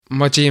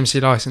my GMC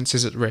license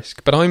is at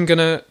risk. But I'm going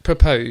to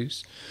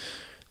propose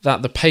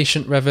that the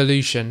patient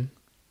revolution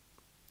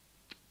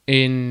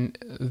in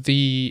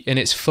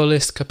its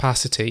fullest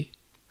capacity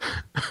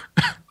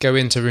go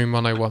into room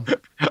 101.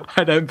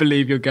 I don't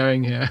believe you're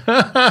going here.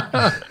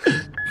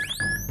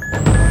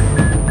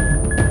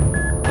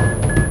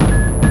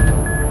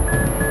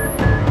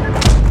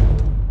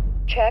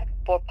 Check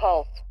for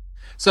pulse.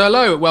 So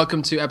hello,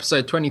 welcome to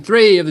episode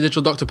 23 of the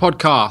Digital Doctor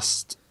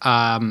podcast.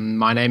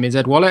 My name is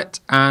Ed Wallet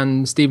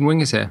and Steven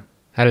Wing is here.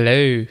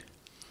 Hello.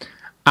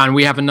 And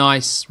we have a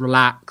nice,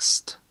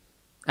 relaxed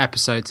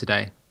episode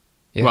today.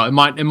 Yeah. Well,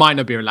 it might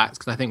not be relaxed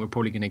because I think we're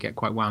probably going to get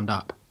quite wound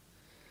up.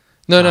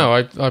 No,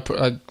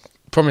 I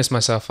promised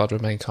myself I'd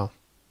remain calm.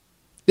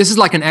 This is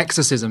like an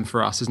exorcism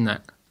for us, isn't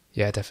it?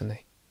 Yeah,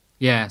 definitely.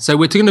 Yeah, so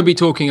we're going to be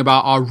talking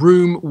about our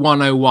Room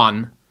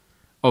 101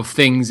 of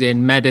things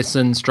in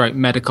medicine /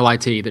 medical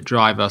IT that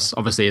drive us,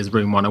 obviously as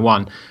Room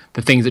 101,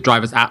 the things that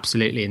drive us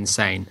absolutely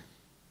insane.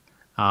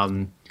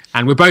 And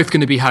we're both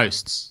going to be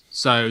hosts.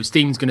 So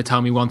Steven's going to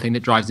tell me one thing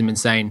that drives him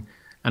insane,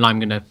 and I'm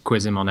going to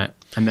quiz him on it,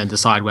 and then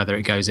decide whether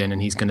it goes in,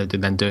 and he's going to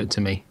then do it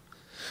to me.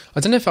 I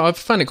don't know if I've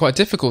found it quite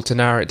difficult to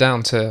narrow it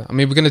down to... I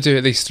mean, we're going to do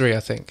at least 3, I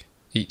think,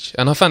 each.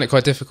 And I found it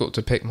quite difficult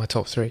to pick my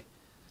top 3.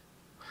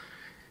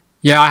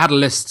 Yeah, I had a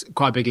list,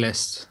 quite a big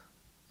list.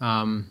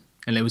 And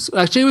it was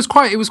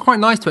quite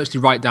nice to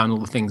actually write down all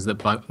the things that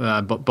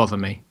bother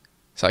me.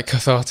 It's like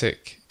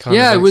cathartic kind of.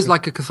 Yeah, it was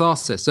like a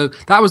catharsis. So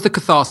that was the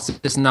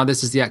catharsis, and now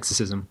this is the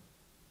exorcism.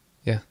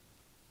 Yeah,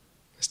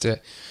 let's do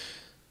it.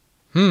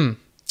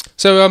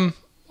 So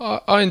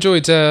I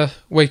enjoyed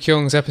Wei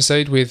Kyung's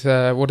episode with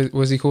what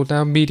was he called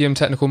now? Medium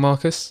Technical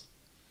Marcus.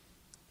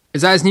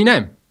 Is that his new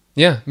name?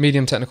 Yeah,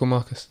 Medium Technical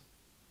Marcus.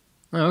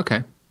 Oh,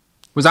 okay.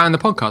 Was that in the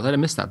podcast? I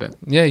didn't miss that bit.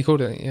 Yeah, he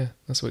called it. Yeah,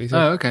 that's what he said.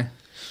 Oh, okay.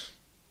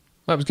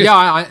 That was good.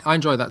 Yeah, I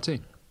enjoyed that too.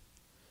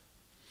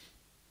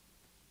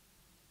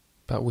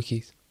 About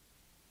wikis.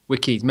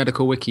 Wikis,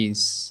 medical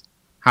wikis.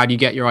 How do you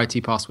get your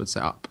IT password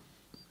set up?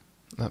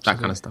 Absolutely. That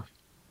kind of stuff.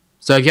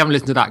 So if you haven't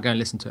listened to that, go and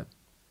listen to it.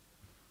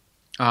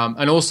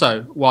 And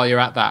also, while you're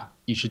at that,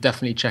 you should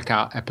definitely check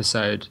out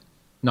episode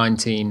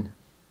 19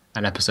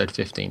 and episode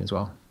 15 as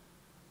well.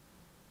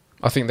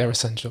 I think they're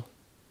essential.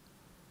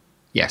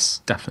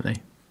 Yes,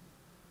 definitely.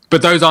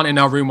 But those aren't in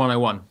our Room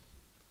 101.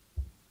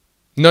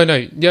 No.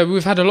 Yeah,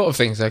 we've had a lot of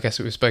things, I guess,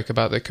 that we spoke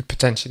about that could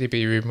potentially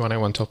be Room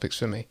 101 topics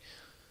for me.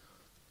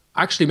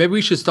 Actually, maybe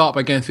we should start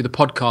by going through the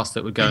podcast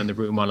that would go in the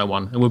Room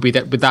 101. And would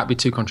that be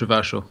too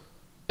controversial?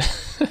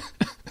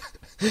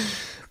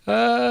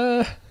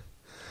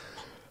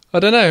 I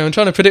don't know. I'm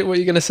trying to predict what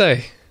you're going to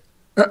say.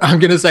 I'm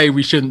going to say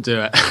we shouldn't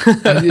do it.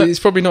 It's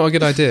probably not a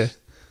good idea.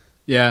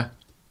 Yeah.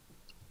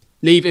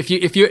 Leave if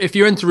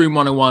you're into Room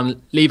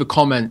 101, leave a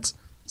comment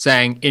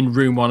saying in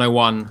Room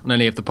 101 on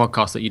any of the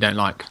podcasts that you don't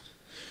like.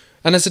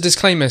 And as a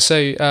disclaimer,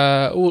 so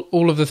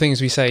all of the things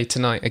we say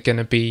tonight are going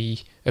to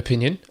be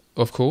opinion,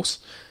 of course.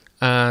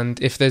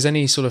 And if there's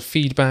any sort of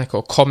feedback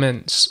or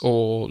comments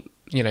or,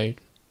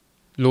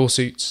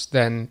 lawsuits,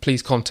 then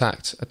please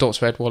contact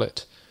Dr. Ed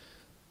Wallet.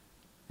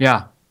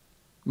 Yeah.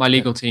 My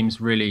legal team's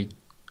really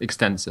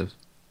extensive.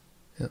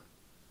 Yeah.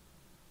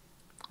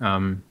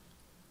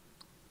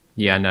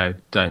 Yeah, no,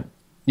 don't.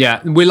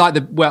 Yeah,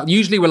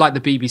 usually we're like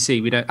the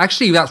BBC. We don't...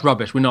 Actually, that's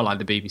rubbish. We're not like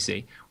the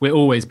BBC. We're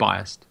always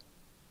biased.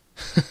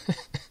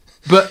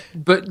 But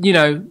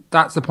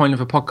that's the point of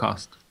a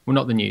podcast. We're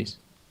not the news.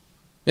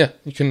 Yeah,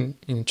 you can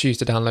choose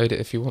to download it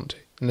if you want to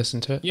and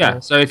listen to it. Yeah.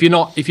 So if you're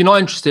not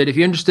interested, if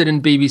you're interested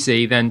in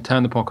BBC, then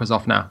turn the podcast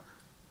off now.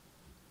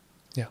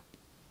 Yeah.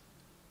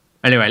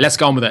 Anyway, let's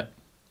go on with it.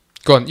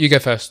 Go on, you go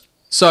first.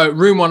 So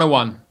Room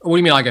 101. What do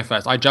you mean I go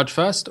first? I judge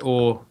first,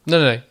 or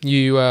no?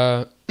 You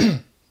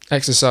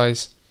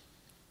exercise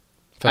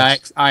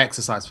first. I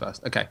exercise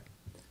first. Okay.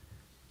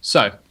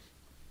 So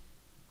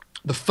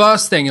the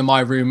first thing in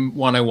my Room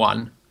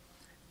 101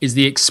 is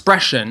the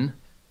expression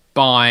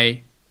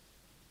by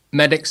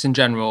medics in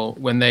general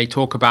when they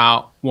talk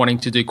about wanting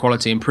to do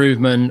quality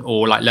improvement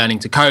or like learning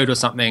to code or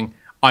something.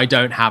 I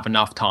don't have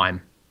enough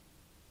time.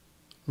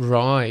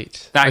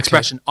 Right. That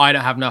expression, I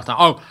don't have enough time.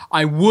 Oh,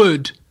 I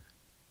would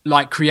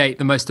create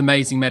the most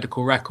amazing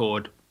medical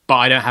record, but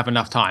I don't have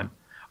enough time.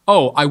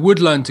 Oh, I would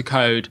learn to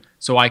code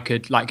so I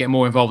could get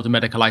more involved in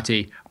medical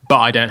IT, but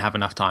I don't have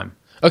enough time.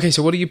 Okay,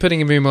 so what are you putting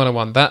in Room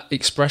 101? That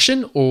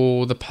expression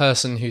or the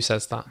person who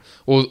says that?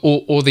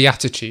 Or the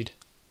attitude?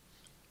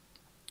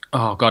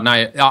 Oh, God,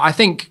 no. I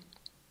think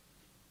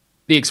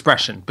the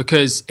expression,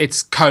 because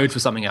it's code for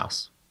something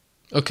else.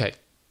 Okay.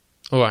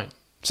 All right.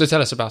 So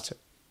tell us about it.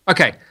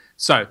 Okay,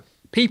 so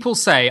people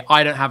say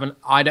I don't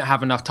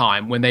have enough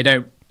time when they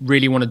don't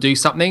really want to do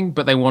something,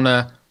 but they want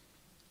to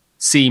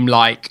seem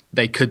like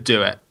they could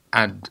do it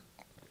and,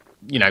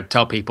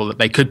 tell people that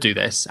they could do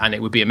this and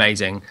it would be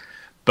amazing,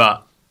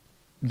 but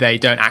they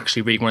don't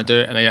actually really want to do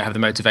it and they don't have the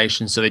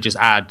motivation, so they just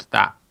add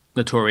that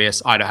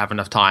notorious I don't have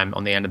enough time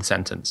on the end of the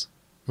sentence.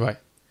 Right.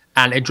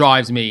 And it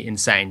drives me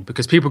insane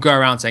because people go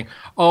around saying,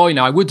 oh,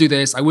 I would do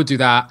this, I would do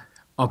that.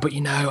 Oh, but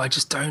I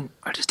just don't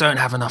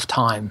have enough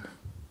time.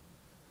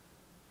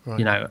 Right.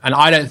 You know, and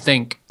I don't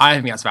think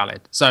that's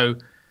valid. So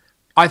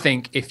I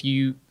think if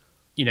you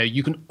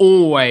can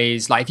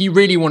always, like, if you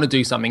really want to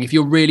do something, if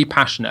you're really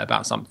passionate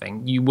about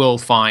something, you will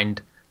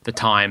find the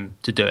time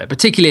to do it,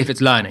 particularly if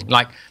it's learning.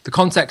 Like, the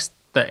context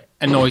that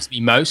annoys me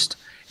most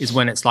is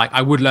when it's like,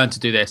 I would learn to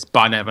do this, but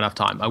I don't have enough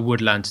time. I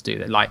would learn to do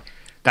that. Like,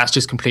 that's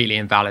just completely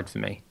invalid for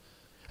me.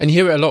 And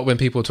you hear it a lot when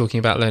people are talking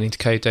about learning to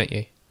code, don't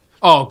you?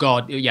 Oh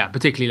God, yeah,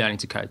 particularly learning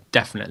to code,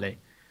 definitely.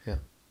 Yeah.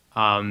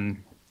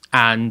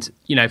 And,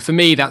 you know, for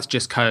me, that's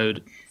just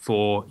code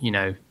for, you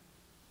know,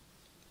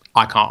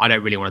 I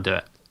don't really want to do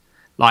it.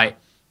 Like,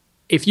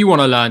 if you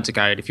want to learn to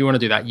code, if you want to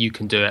do that, you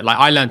can do it. Like,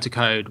 I learned to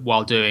code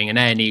while doing an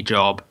A&E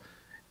job,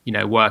 you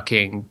know,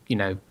 working, you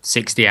know,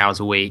 60 hours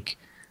a week,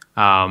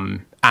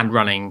 and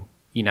running,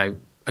 you know,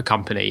 a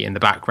company in the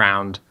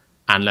background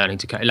and learning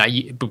to code,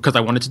 like, because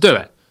I wanted to do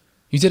it.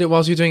 You did it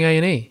whilst you were doing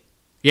A&E?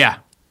 Yeah.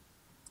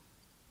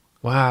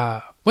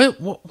 Wow. Well,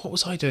 what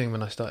was I doing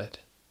when I started?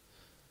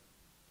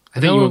 I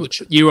think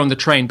you were on the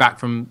train back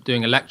from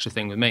doing a lecture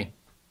thing with me.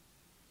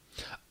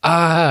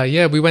 Ah,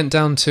 yeah, we went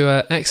down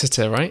to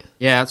Exeter, right?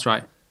 Yeah, that's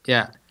right.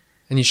 Yeah.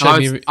 And you showed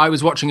me... I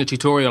was watching a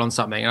tutorial on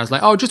something, and I was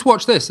like, "Oh, just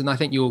watch this," and I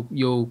think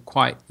you'll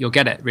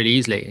get it really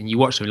easily. And you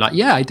watched it, and you're like,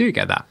 "Yeah, I do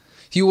get that."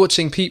 You were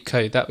watching Peep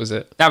Code, that was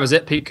it? That was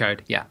it, Peep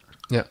Code. Yeah.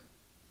 Yeah.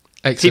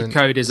 Excellent. Peep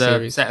Code is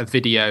series. a set of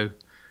video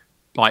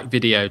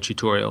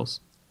tutorials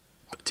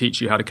that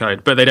teach you how to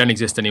code, but they don't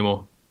exist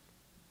anymore.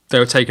 They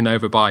were taken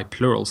over by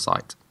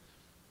Pluralsight.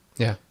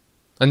 Yeah.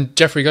 And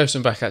Jeffrey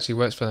Ghostenbach actually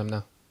works for them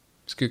now.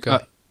 He's a good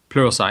guy.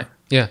 Pluralsight.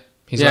 Yeah.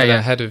 He's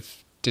the head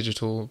of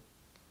digital...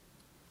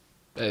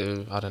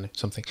 I don't know,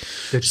 something.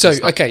 So,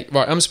 okay,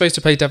 right, I'm supposed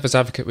to play devil's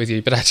advocate with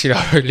you, but actually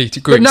I really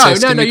agree. But no, you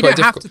don't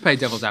have to play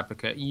devil's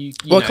advocate.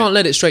 I can't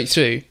let it straight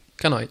through,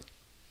 can I?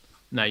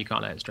 No, you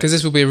can't let it straight. Because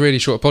this will be a really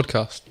short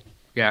podcast.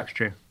 Yeah, it's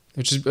true.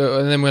 Which is,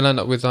 and then we'll end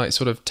up with like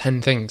sort of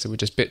 10 things that we're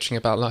just bitching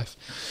about life.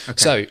 Okay.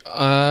 So,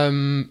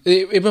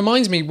 it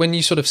reminds me, when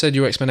you sort of said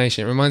your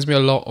explanation, it reminds me a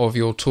lot of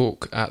your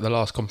talk at the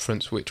last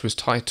conference, which was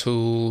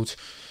titled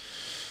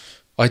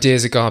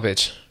Ideas Are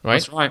Garbage, right?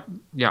 That's right,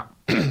 yeah.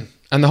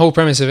 And the whole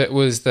premise of it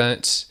was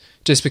that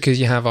just because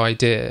you have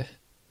idea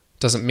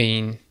doesn't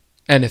mean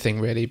anything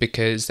really,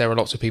 because there are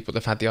lots of people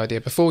that have had the idea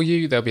before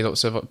you. There'll be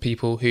lots of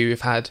people who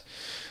have had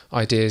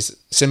ideas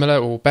similar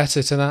or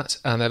better to that,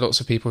 and there are lots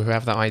of people who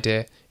have that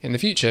idea in the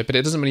future, but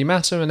it doesn't really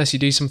matter unless you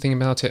do something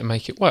about it and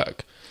make it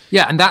work.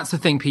 Yeah, and that's the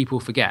thing people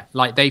forget.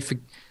 Like, they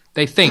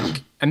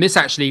think, and this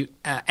actually,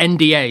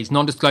 NDAs,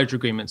 non-disclosure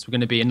agreements, were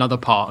going to be another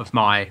part of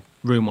my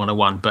Room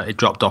 101, but it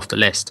dropped off the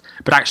list.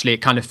 But actually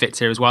it kind of fits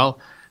here as well.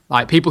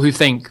 Like, people who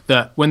think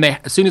that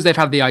as soon as they've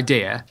had the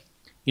idea,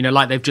 you know,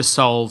 like they've just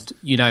solved,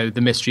 you know,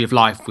 the mystery of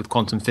life with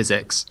quantum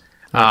physics.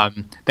 Right.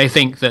 They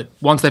think that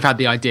once they've had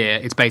the idea,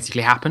 it's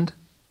basically happened.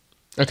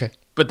 Okay.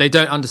 But they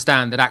don't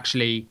understand that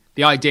actually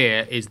the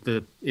idea is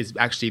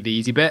actually the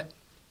easy bit.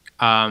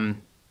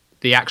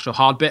 The actual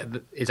hard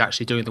bit is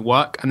actually doing the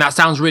work. And that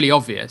sounds really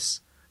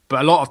obvious,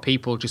 but a lot of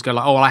people just go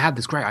like, "Oh, well, I had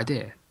this great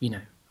idea, you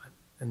know,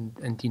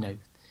 and you know,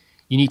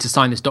 you need to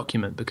sign this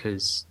document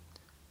because,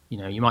 you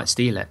know, you might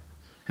steal it."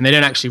 And they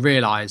don't actually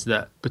realize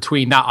that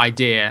between that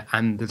idea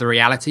and the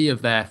reality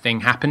of their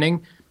thing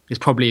happening is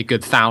probably a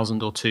good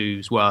 1,000 or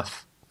 2's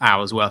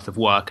hours worth of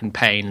work and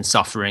pain and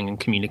suffering and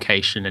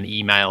communication and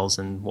emails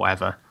and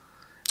whatever.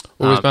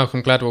 Or as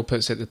Malcolm Gladwell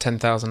puts it, the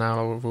 10,000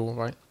 hour rule,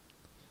 right?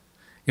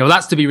 Yeah, well,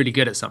 that's to be really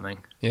good at something.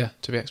 Yeah,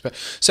 to be expert.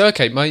 So,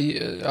 okay,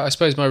 I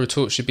suppose my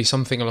retort should be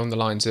something along the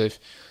lines of,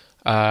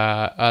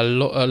 a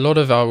lot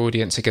of our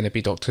audience are going to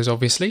be doctors,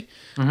 obviously,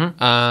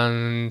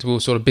 and we're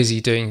sort of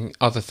busy doing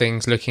other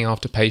things, looking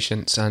after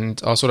patients,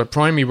 and our sort of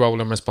primary role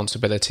and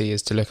responsibility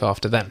is to look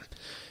after them.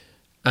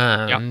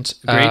 And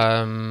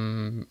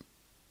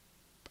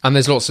and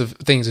there's lots of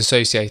things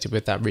associated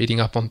with that, reading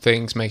up on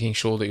things, making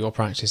sure that your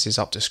practice is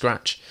up to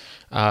scratch,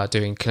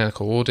 doing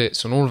clinical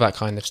audits and all of that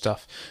kind of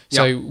stuff.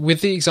 So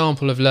with the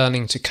example of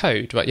learning to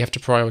code, right, you have to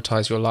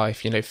prioritize your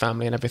life, you know,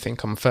 family and everything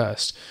come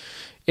first.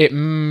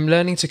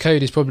 Learning to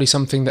code is probably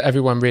something that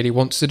everyone really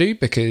wants to do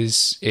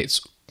because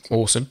it's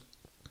awesome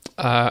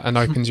and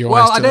opens your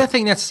eyes to... Well, I don't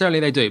think necessarily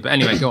they do, but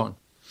anyway, go on.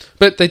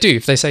 But they do,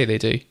 if they say they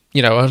do.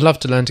 You know, I'd love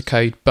to learn to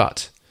code,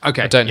 but I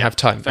don't have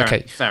time.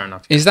 Fair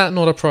enough. Yeah. Is that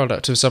not a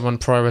product of someone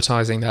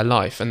prioritizing their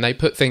life? And they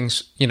put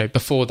things, you know,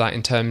 before that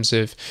in terms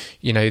of,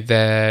 you know,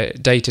 their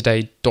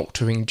day-to-day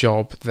doctoring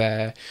job,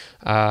 their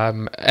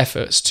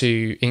efforts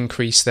to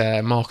increase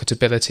their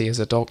marketability as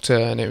a doctor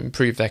and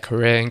improve their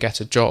career and get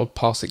a job,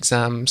 pass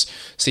exams,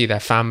 see their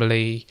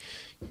family,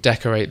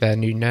 decorate their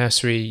new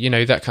nursery, you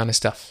know, that kind of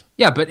stuff.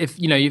 Yeah, but if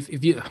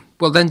you,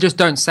 well, then just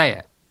don't say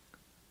it.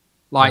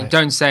 Like,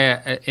 don't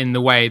say it in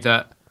the way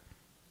that,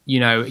 you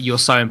know, you're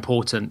so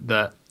important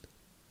that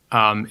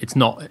it's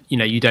not, you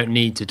know, you don't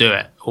need to do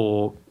it,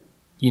 or,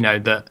 you know,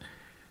 that,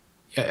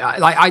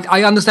 like,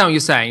 I understand what you're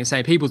saying. You're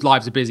saying people's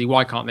lives are busy.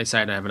 Why can't they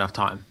say I don't have enough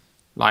time?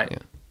 Like,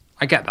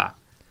 I get that.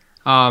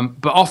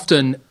 But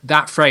often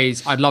that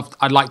phrase, I'd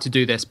like to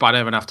do this, but I don't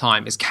have enough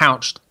time, is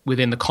couched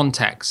within the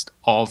context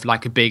of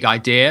like a big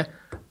idea.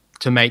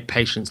 make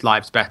patients'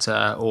 lives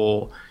better,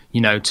 or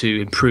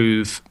to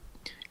improve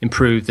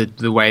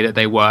the way that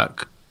they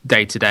work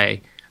day to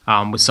day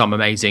with some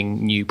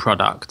amazing new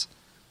product.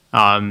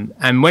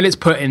 And when it's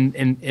put in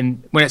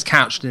when it's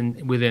couched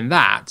within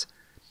that,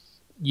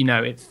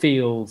 it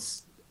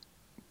feels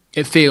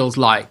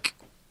like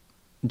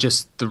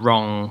just the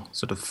wrong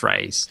sort of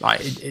phrase.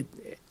 Like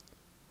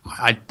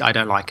I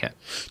don't like it.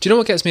 Do you know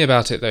what gets me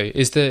about it though?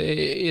 Is that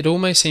it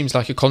almost seems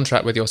like a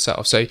contract with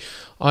yourself. So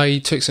I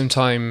took some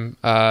time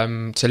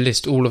to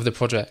list all of the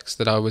projects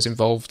that I was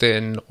involved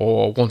in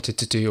or wanted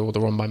to do or that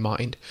were on my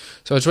mind.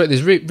 So I just wrote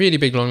this really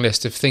big long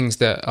list of things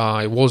that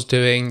I was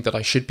doing, that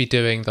I should be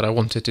doing, that I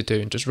wanted to do,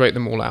 and just wrote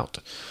them all out.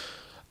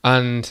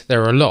 And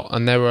there were a lot,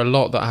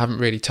 that I haven't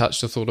really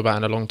touched or thought about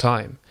in a long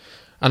time.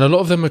 And a lot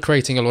of them are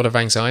creating a lot of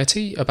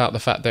anxiety about the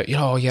fact that,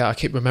 I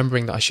keep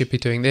remembering that I should be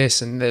doing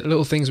this, and the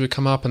little things would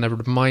come up and they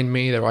would remind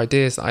me, there were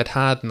ideas that I'd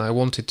had and I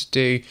wanted to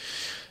do.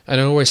 And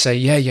I always say,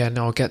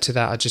 no, I'll get to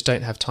that. I just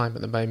don't have time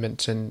at the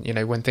moment. And,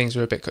 when things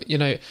are a bit,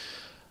 and I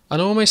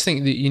almost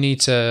think that you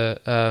need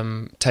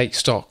to take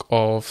stock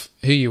of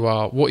who you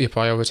are, what your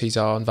priorities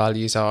are and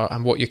values are,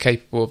 and what you're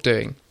capable of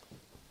doing.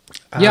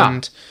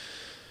 And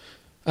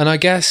I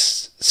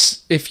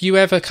guess if you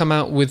ever come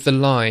out with the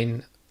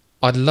line,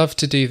 I'd love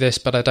to do this,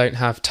 but I don't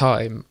have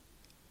time,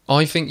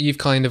 I think you've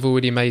kind of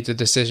already made the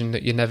decision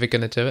that you're never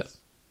going to do it.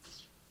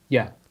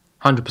 Yeah,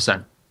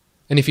 100%.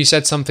 And if you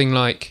said something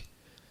like,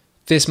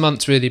 this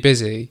month's really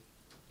busy,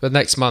 but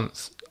next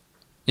month,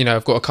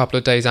 I've got a couple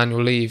of days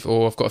annual leave,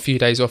 or I've got a few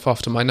days off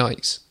after my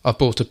nights, I've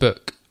bought a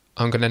book,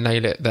 I'm going to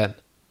nail it then.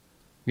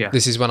 Yeah.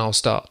 This is when I'll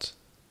start.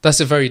 That's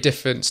a very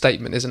different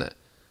statement, isn't it?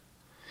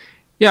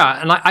 Yeah,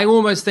 and I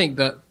almost think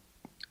that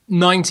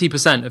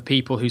 90% of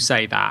people who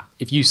say that,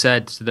 if you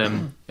said to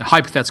them, a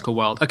hypothetical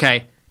world,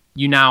 okay,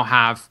 you now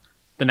have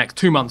the next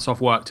 2 months off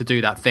work to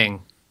do that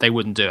thing, they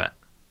wouldn't do it.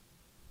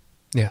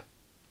 Yeah.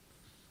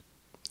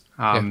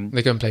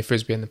 They go and play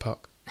Frisbee in the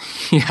park.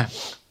 Yeah.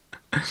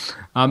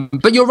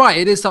 But you're right,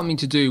 it is something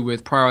to do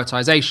with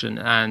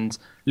prioritization and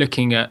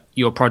looking at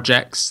your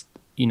projects,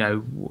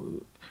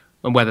 and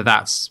whether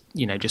that's,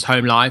 just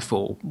home life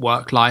or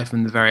work life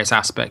and the various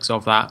aspects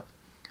of that.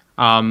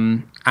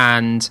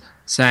 And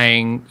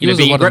saying, yours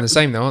are one and the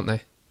same though, aren't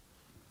they?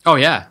 Oh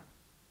yeah,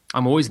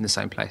 I'm always in the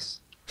same place,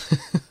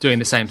 doing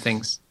the same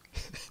things,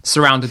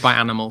 surrounded by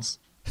animals,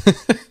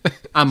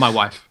 and my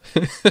wife.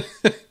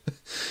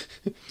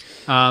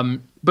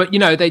 But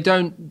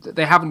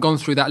they haven't gone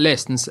through that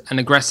list and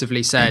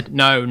aggressively said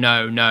no.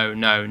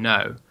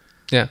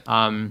 Yeah.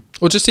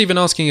 Or just even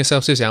asking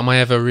yourself seriously, am I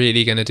ever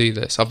really going to do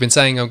this? I've been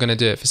saying I'm going to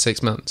do it for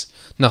 6 months.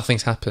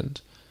 Nothing's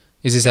happened.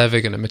 Is this ever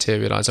going to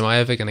materialize? Am I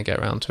ever going to get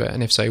around to it?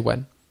 And if so,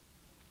 when?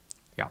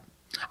 Yeah.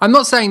 I'm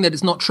not saying that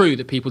it's not true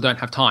that people don't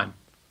have time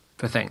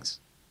for things.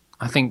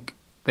 I think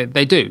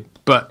they do.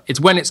 But it's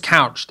when it's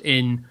couched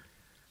in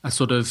a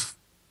sort of,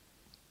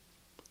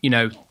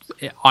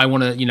 I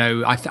want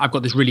to, I've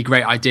got this really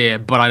great idea,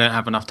 but I don't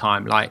have enough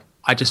time. Like,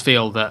 I just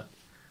feel that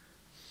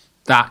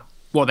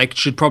what they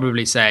should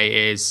probably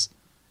say is,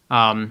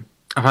 I've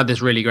had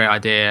this really great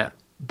idea,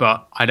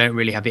 but I don't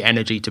really have the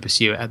energy to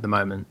pursue it at the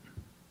moment.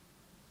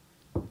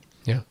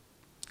 Yeah.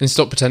 And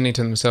stop pretending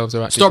to themselves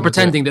they're actually... Stop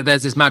pretending that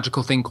there's this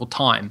magical thing called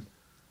time.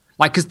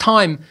 Like, because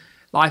time...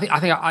 I think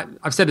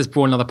I've said this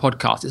before in another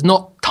podcast. It's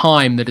not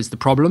time that is the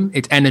problem.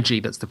 It's energy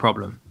that's the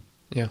problem.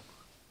 Yeah.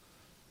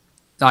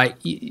 Like,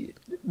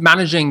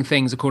 managing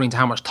things according to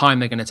how much time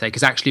they're going to take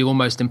is actually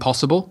almost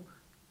impossible.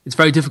 It's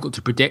very difficult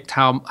to predict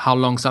how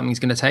long something's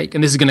going to take.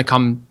 And this is going to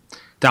come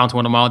down to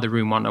one of my other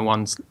Room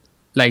 101s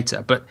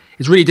later. But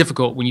it's really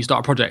difficult when you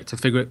start a project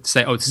to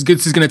say, oh, this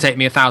is going to take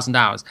me 1,000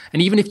 hours.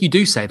 And even if you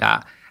do say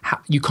that,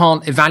 you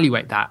can't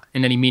evaluate that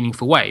in any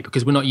meaningful way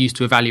because we're not used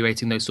to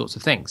evaluating those sorts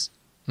of things.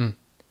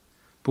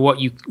 But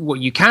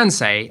what you can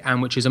say, and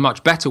which is a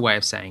much better way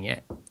of saying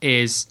it,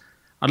 is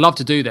I'd love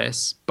to do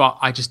this, but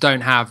I just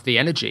don't have the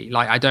energy.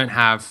 Like, I don't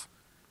have,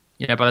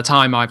 by the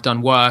time I've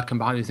done work and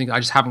behind the things, I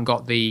just haven't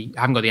got the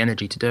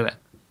energy to do it.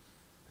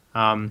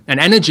 And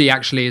energy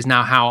actually is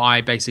now how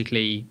I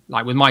basically,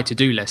 like with my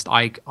to-do list,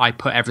 I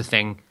put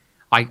everything,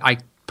 I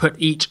put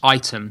each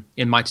item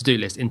in my to-do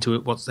list into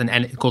what's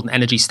called an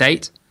energy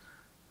state.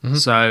 Mm-hmm.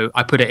 So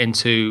I put it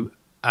into,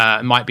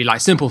 it might be like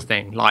simple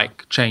thing,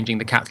 like changing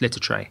the cat's litter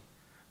tray.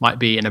 Might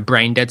be in a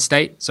brain dead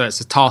state. So it's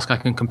a task I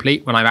can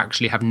complete when I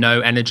actually have no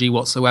energy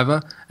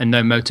whatsoever and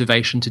no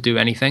motivation to do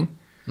anything.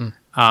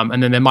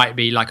 And then there might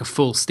be like a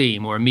full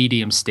steam or a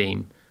medium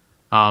steam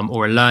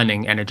or a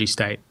learning energy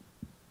state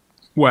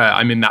where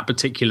I'm in that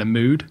particular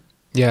mood.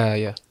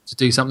 Yeah. To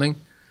do something.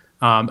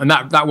 And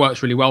that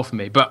works really well for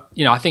me. But,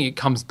 I think it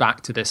comes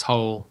back to this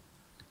whole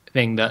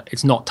thing that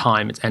it's not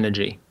time, it's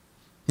energy.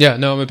 Yeah,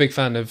 no, I'm a big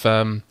fan of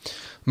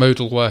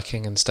modal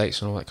working and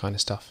states and all that kind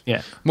of stuff.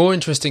 Yeah. More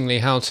interestingly,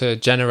 how to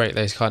generate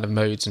those kind of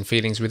modes and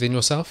feelings within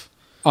yourself.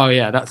 Oh,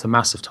 yeah, that's a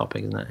massive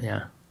topic, isn't it?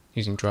 Yeah.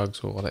 Using drugs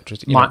or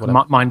electricity.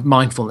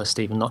 Mindfulness,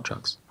 Stephen, not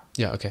drugs.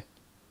 Yeah, okay.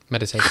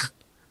 Meditation.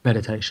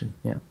 Meditation,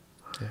 yeah.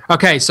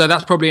 Okay, so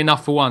that's probably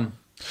enough for one.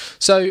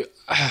 So,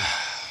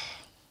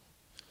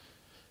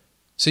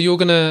 So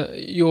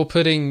you're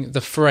putting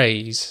the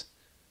phrase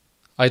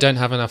 "I don't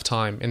have enough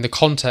time" in the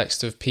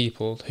context of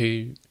people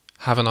who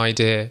have an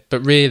idea,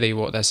 but really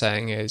what they're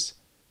saying is,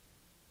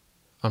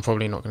 "I'm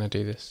probably not going to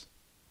do this."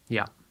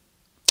 Yeah.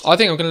 I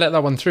think I'm going to let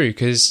that one through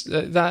because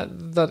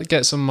that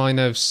gets on my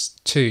nerves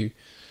too.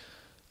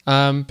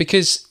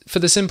 Because for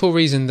the simple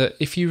reason that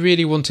if you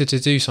really wanted to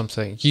do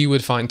something, you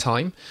would find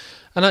time.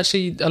 And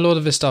actually, a lot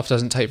of this stuff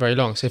doesn't take very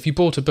long. So if you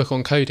bought a book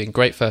on coding,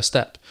 great first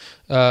step.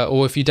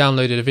 Or if you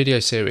downloaded a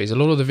video series, a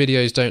lot of the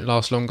videos don't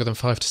last longer than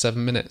 5 to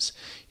 7 minutes.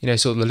 You know,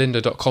 sort of the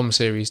lynda.com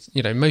series,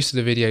 you know, most of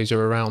the videos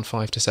are around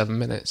 5 to 7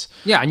 minutes.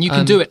 Yeah, and you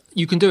can do it.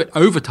 You can do it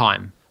over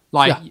time.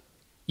 Like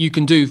you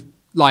can do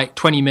like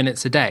 20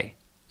 minutes a day.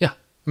 Yeah.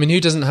 I mean,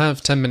 who doesn't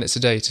have 10 minutes a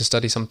day to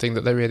study something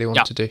that they really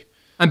want to do?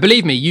 And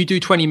believe me, you do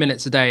 20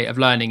 minutes a day of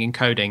learning in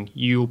coding,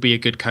 you'll be a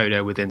good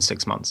coder within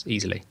 6 months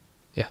easily.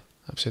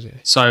 Absolutely.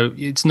 So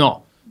it's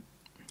not,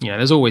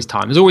 there's always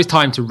time. There's always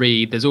time to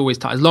read. There's always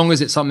time, as long as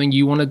it's something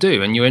you want to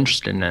do and you're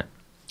interested in it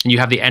and you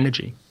have the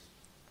energy.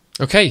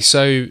 Okay,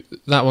 so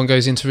that one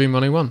goes into room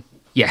 101.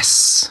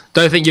 Yes.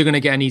 Don't think you're going to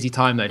get an easy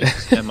time though.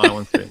 Just get my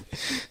one through.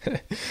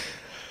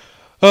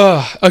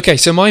 Okay,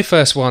 so my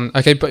first one,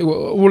 but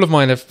all of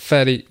mine are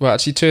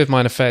actually 2 of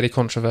mine are fairly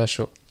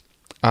controversial.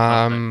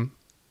 But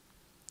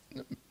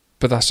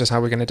that's just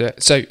how we're going to do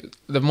it. So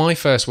my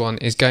first one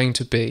is going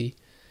to be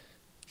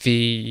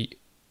the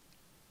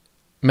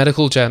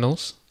medical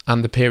journals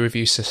and the peer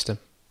review system.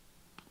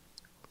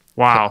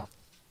 Wow.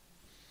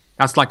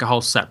 That's like a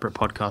whole separate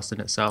podcast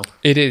in itself.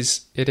 It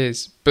is.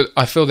 But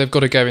I feel they've got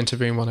to go into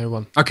room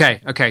 101.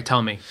 Okay,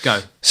 tell me.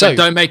 Go. So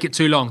don't make it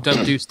too long.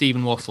 Don't do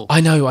Stephen Waffle.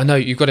 I know.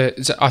 You've got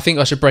to. I think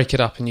I should break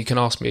it up and you can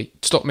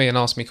stop me and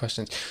ask me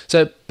questions.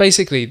 So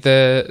basically,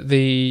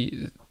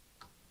 the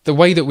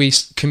way that we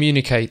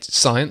communicate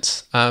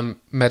science,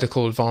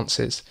 medical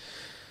advances,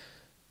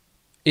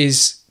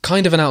 is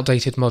kind of an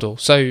outdated model.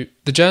 So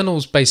the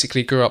journals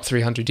basically grew up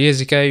 300 years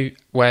ago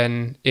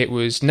when it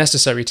was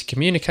necessary to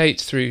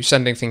communicate through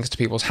sending things to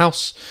people's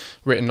house,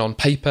 written on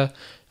paper,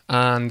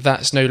 and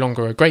that's no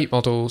longer a great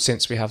model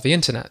since we have the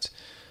internet.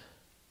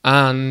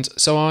 And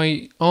so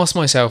I asked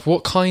myself,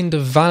 what kind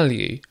of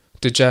value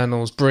do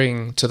journals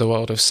bring to the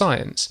world of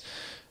science?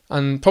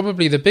 And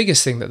probably the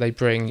biggest thing that they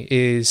bring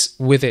is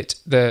with it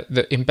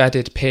the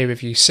embedded peer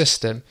review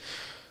system.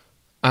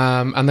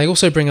 And they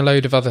also bring a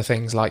load of other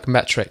things like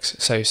metrics,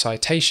 so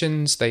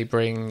citations, they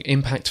bring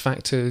impact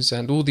factors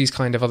and all these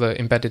kind of other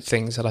embedded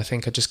things that I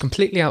think are just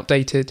completely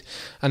outdated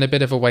and a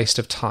bit of a waste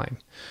of time.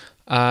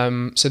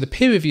 So the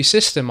peer review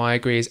system, I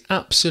agree, is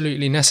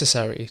absolutely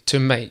necessary to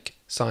make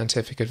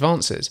scientific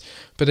advances,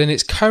 but in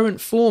its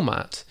current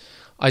format,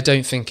 I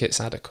don't think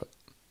it's adequate.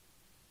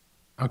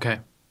 Okay.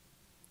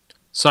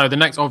 So the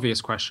next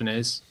obvious question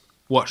is,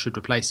 what should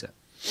replace it?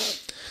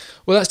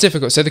 Well, that's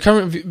difficult. So the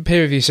current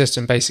peer review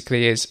system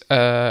basically is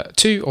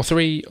 2 or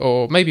 3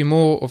 or maybe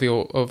more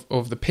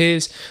of the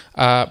peers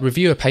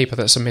review a paper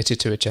that's submitted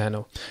to a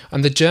journal,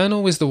 and the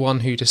journal is the one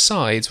who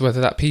decides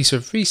whether that piece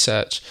of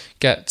research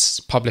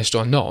gets published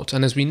or not.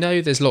 And as we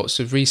know, there's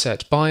lots of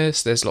research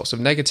bias. There's lots of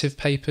negative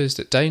papers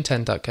that don't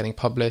end up getting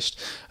published,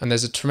 and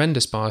there's a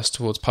tremendous bias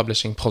towards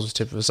publishing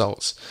positive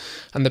results.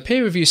 And the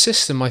peer review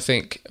system, I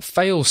think,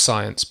 fails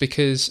science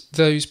because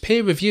those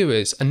peer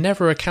reviewers are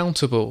never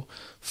accountable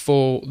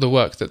for the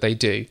work that they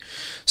do.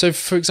 So,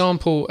 for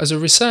example, as a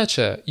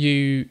researcher,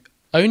 you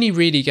only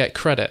really get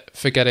credit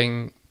for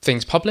getting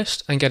things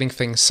published and getting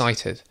things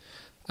cited.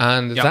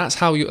 And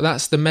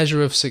that's the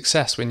measure of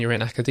success when you're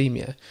in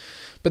academia.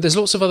 But there's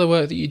lots of other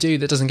work that you do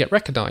that doesn't get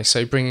recognised.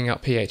 So bringing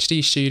up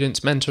PhD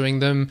students,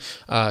 mentoring them,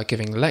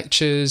 giving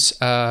lectures,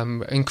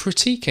 and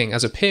critiquing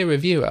as a peer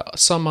reviewer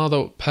some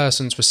other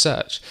person's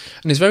research.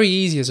 And it's very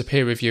easy as a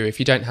peer reviewer if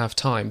you don't have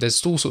time.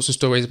 There's all sorts of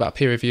stories about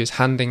peer reviewers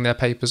handing their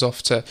papers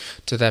off to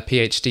their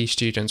PhD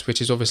students, which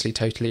is obviously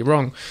totally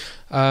wrong.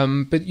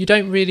 But you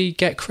don't really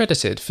get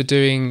credited for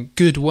doing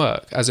good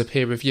work as a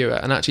peer reviewer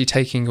and actually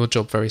taking your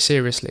job very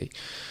seriously.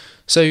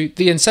 So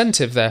the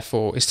incentive,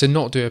 therefore, is to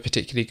not do a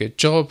particularly good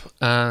job,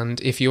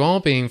 and if you are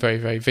being very,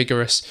 very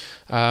vigorous,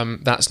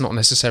 that's not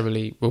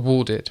necessarily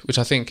rewarded, which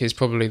I think is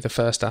probably the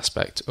first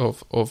aspect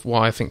of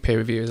why I think peer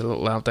review is a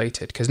little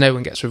outdated, because no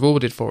one gets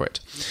rewarded for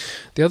it.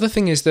 The other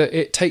thing is that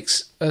it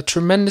takes a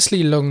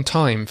tremendously long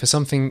time for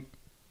something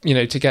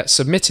to get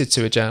submitted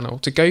to a journal,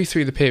 to go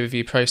through the peer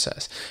review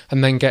process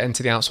and then get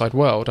into the outside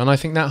world. And I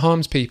think that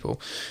harms people,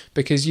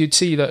 because you'd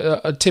see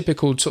that a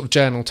typical sort of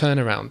journal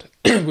turnaround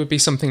would be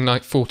something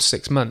like 4 to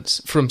 6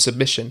 months from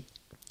submission.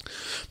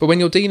 But when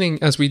you're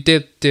dealing, as we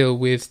did deal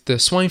with the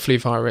swine flu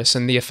virus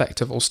and the effect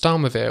of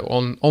oseltamivir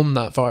on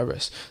that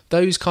virus,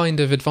 those kind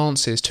of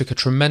advances took a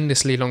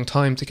tremendously long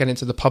time to get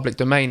into the public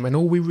domain, when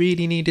all we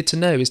really needed to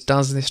know is,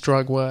 does this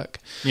drug work?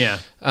 Yeah.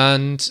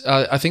 And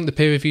I think the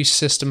peer review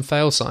system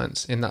fails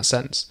science in that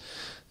sense.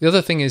 The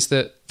other thing is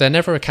that they're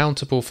never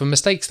accountable for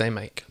mistakes they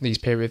make, these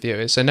peer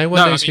reviewers, so no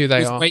one knows who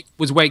they are.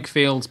 Was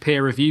Wakefield's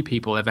peer review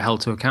people ever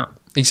held to account?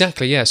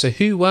 Exactly, yeah. So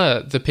who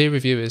were the peer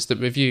reviewers that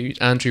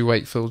reviewed Andrew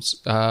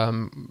Wakefield's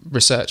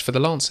research for The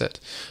Lancet?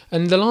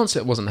 And The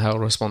Lancet wasn't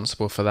held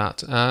responsible for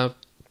that.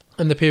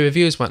 And the peer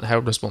reviewers weren't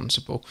held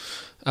responsible.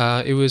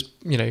 It was,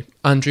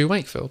 Andrew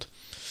Wakefield.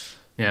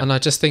 Yeah. And I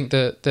just think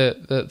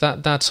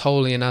that's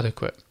wholly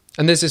inadequate.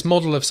 And there's this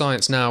model of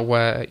science now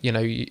where, you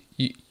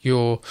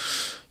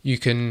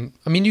can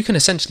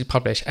essentially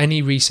publish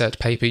any research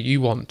paper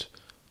you want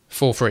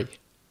for free,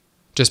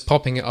 just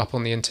popping it up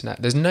on the internet.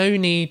 There's no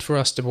need for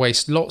us to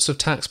waste lots of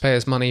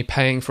taxpayers' money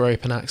paying for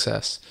open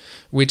access.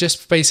 We're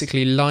just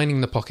basically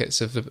lining the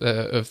pockets of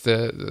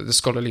the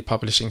scholarly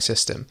publishing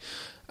system.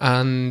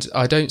 And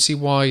I don't see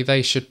why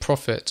they should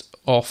profit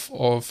off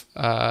of,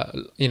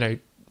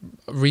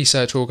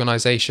 research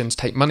organisations,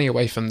 take money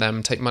away from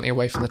them, take money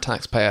away from the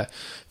taxpayer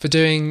for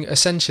doing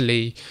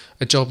essentially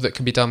a job that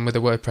can be done with a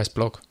WordPress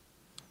blog.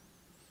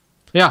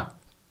 Yeah.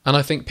 And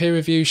I think peer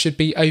review should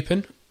be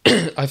open.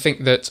 I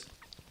think that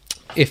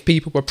if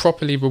people were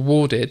properly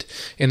rewarded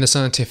in the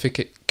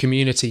scientific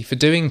community for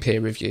doing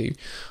peer review,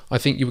 I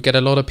think you would get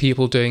a lot of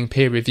people doing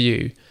peer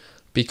review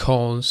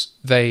because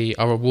they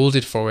are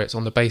rewarded for it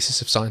on the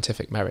basis of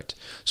scientific merit.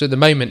 So at the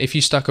moment, if you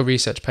stuck a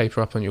research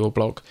paper up on your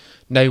blog,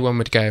 no one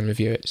would go and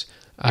review it.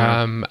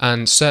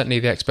 And certainly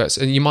the experts,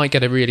 and you might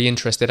get a really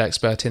interested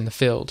expert in the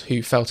field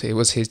who felt it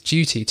was his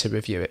duty to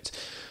review it,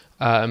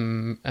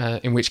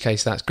 in which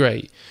case that's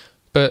great.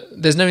 But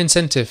there's no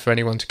incentive for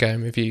anyone to go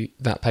and review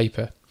that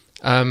paper.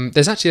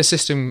 There's actually a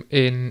system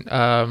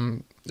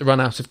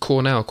run out of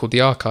Cornell called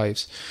the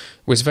Archives,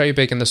 was very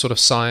big in the sort of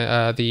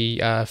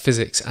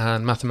physics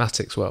and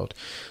mathematics world.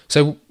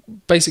 So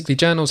basically,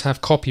 journals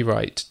have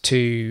copyright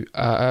to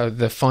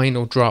the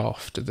final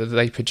draft that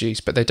they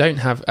produce, but they don't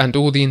have, and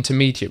all the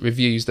intermediate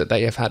reviews that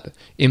they have had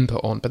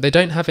input on, but they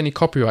don't have any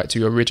copyright to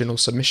your original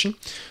submission.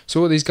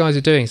 So what these guys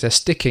are doing is they're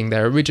sticking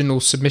their original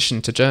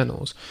submission to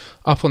journals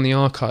up on the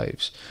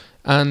Archives,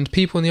 and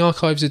people in the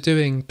Archives are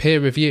doing peer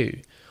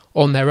review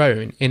on their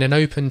own in an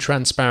open,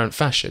 transparent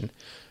fashion.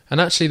 And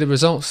actually the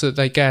results that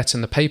they get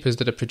and the papers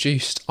that are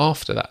produced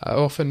after that are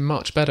often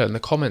much better, and the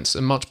comments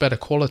are much better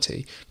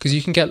quality, because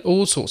you can get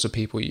all sorts of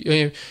people.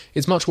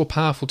 It's much more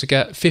powerful to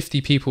get 50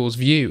 people's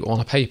view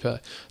on a paper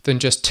than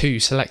just 2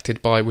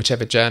 selected by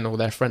whichever journal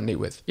they're friendly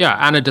with. Yeah,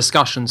 and a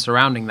discussion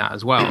surrounding that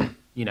as well.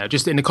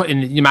 Just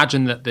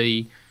imagine that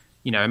the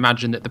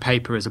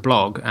paper is a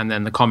blog, and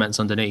then the comments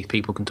underneath,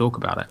 people can talk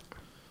about it.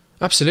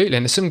 Absolutely,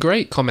 and there's some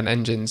great comment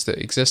engines that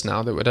exist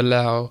now that would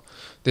allow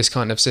this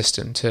kind of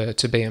system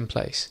to be in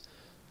place.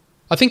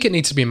 I think it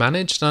needs to be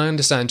managed, and I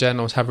understand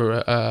journals have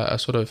a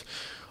sort of...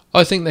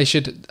 I think they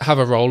should have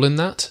a role in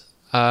that,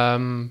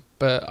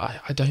 but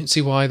I don't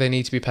see why they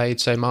need to be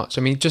paid so much.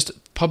 I mean, just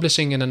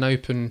publishing in an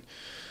open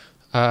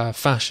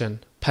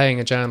fashion, paying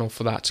a journal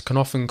for that can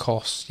often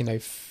cost,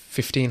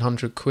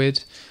 1,500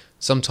 quid,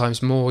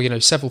 sometimes more,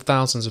 several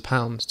thousands of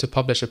pounds to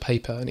publish a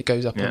paper, and it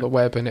goes up on the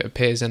web and it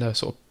appears in a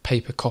sort of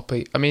paper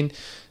copy. I mean,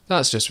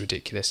 that's just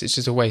ridiculous. It's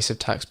just a waste of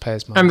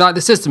taxpayers' money. And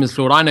the system is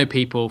flawed. I know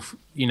people,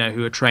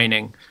 who are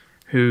training,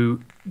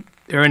 who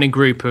are in a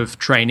group of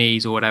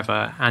trainees or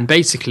whatever, and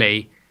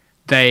basically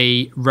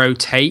they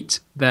rotate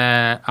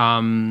their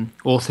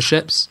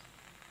authorships.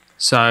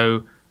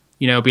 So,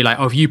 it'll be like,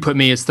 if you put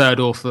me as third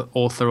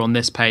author on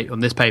this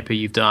paper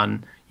you've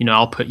done,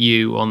 I'll put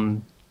you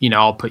on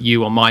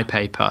my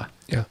paper.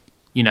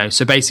 Yeah.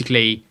 So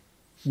basically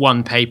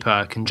one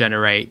paper can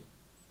generate,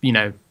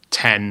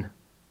 10,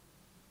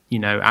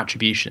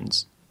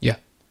 attributions. Yeah.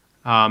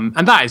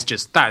 And that is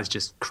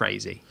just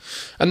crazy.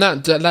 And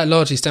that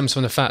largely stems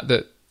from the fact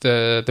that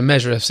the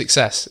measure of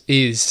success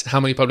is how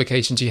many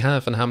publications you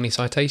have and how many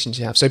citations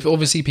you have. So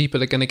obviously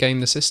people are going to game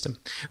the system.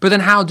 But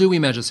then how do we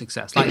measure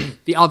success?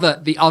 Like the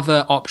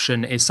other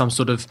option is some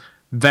sort of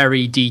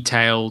very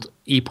detailed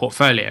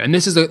e-portfolio. And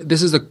this is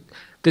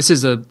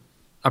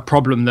a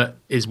problem that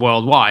is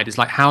worldwide. It's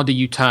like, how do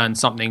you turn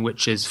something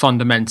which is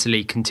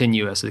fundamentally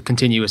continuous, a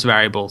continuous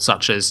variable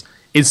such as,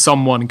 is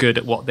someone good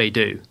at what they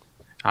do,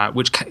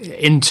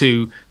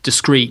 into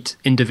discrete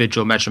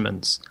individual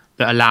measurements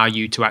that allow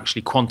you to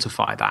actually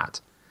quantify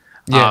that.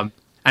 Yeah.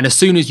 And as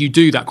soon as you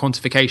do that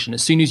quantification,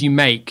 as soon as you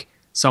make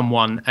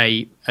someone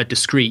a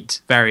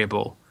discrete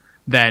variable,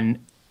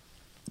 then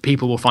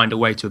people will find a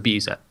way to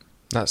abuse it.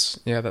 That's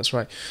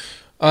right.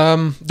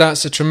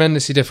 That's a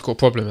tremendously difficult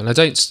problem, and I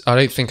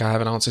don't think I have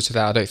an answer to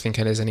that. I don't think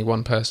there's any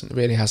one person that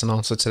really has an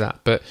answer to that,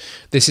 but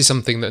this is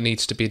something that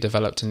needs to be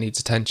developed and needs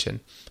attention.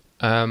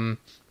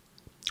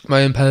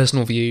 My own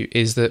personal view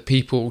is that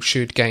people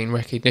should gain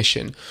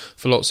recognition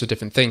for lots of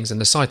different things, and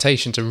the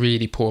citations are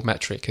really poor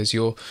metric as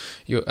your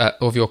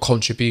of your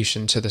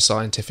contribution to the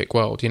scientific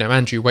world.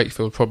 Andrew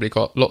Wakefield probably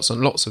got lots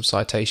and lots of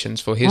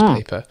citations for his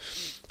paper.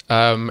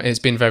 It's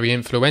been very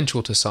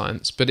influential to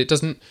science, but it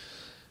doesn't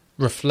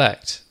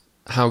reflect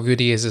how good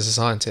he is as a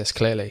scientist,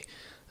 clearly.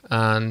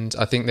 And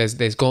I think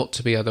there's got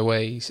to be other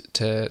ways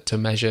to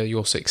measure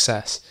your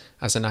success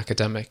as an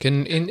academic,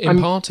 and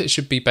in part it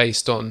should be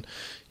based on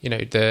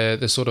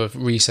the sort of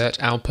research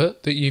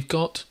output that you've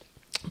got.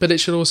 But it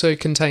should also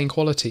contain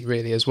quality,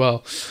 really, as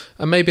well.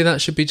 And maybe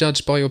that should be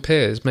judged by your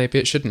peers. Maybe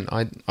it shouldn't.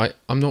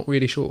 I'm not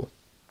really sure.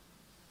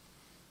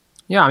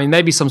 Yeah, I mean,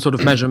 maybe some sort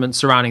of measurement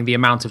surrounding the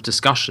amount of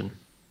discussion.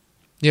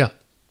 Yeah.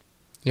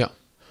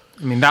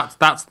 I mean,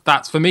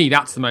 that's for me,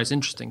 that's the most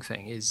interesting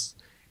thing is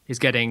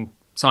getting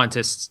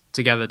scientists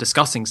together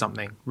discussing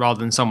something rather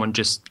than someone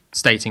just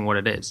stating what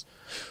it is.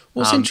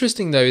 What's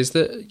interesting, though, is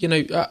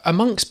that,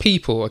 amongst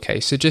people, okay,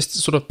 so just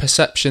sort of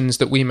perceptions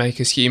that we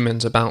make as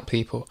humans about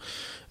people,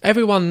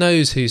 everyone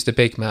knows who's the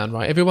big man,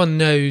 right? Everyone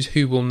knows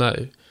who will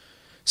know.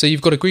 So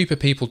you've got a group of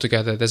people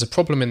together, there's a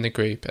problem in the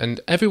group,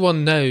 and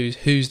everyone knows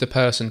who's the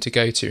person to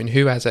go to and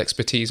who has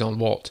expertise on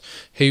what,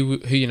 who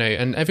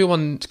and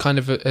everyone kind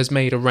of has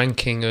made a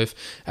ranking of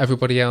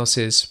everybody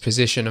else's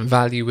position and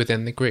value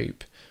within the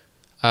group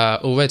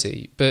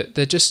already, but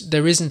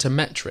there isn't a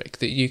metric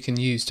that you can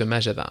use to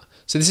measure that.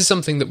 So this is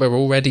something that we're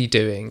already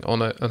doing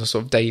on a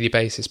sort of daily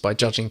basis by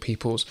judging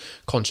people's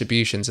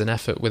contributions and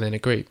effort within a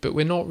group, but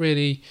we're not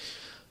really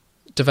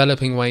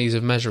developing ways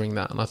of measuring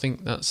that, and I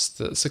think that's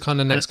the kind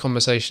of next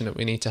conversation that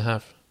we need to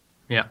have.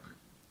 Yeah.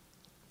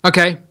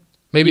 Okay.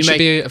 Maybe it should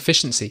be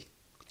efficiency.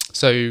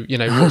 So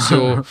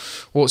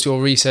what's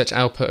your research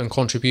output and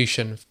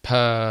contribution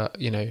per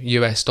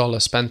US dollar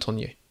spent on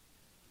you?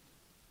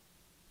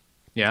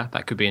 Yeah,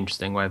 that could be an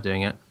interesting way of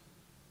doing it.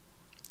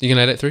 You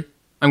gonna let it through?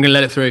 I'm gonna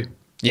let it through.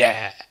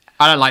 Yeah.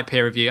 I don't like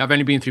peer review. I've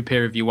only been through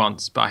peer review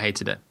once, but I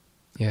hated it.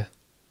 Yeah.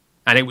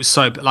 And it was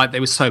so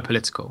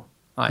political.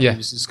 It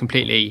was just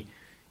completely.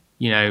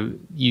 You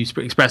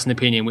express an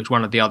opinion which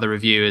one of the other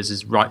reviewers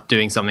is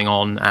doing something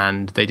on,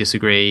 and they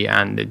disagree,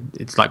 and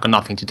it's like got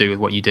nothing to do with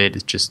what you did.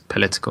 It's just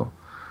political.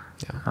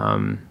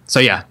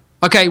 Yeah.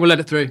 Okay, we'll let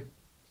it through.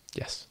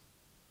 Yes.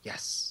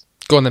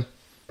 Go on then.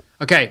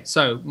 Okay,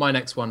 so my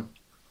next one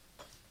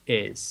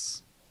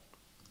is,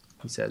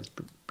 he says,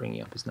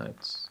 bringing up his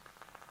notes.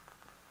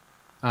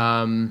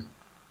 Okay,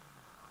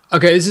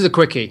 this is a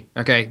quickie.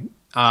 Okay,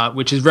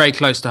 which is very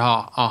close to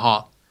our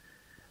heart.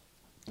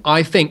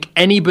 I think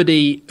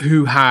anybody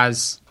who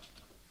has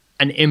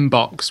an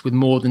inbox with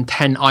more than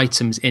 10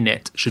 items in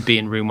it should be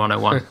in room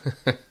 101.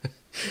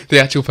 The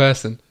actual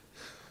person?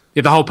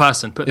 Yeah, the whole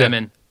person. Put them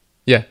in.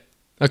 Yeah.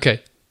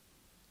 Okay.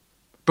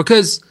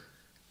 Because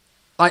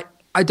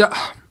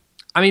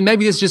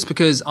maybe it's just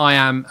because I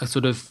am a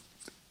sort of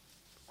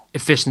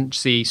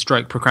efficiency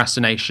 /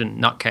 procrastination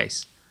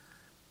nutcase.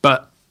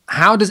 But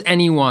how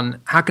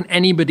can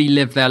anybody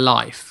live their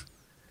life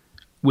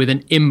with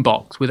an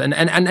inbox, and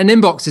an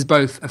inbox is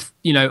both,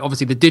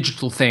 obviously the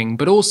digital thing,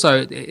 but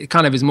also it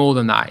kind of is more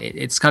than that.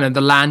 It's kind of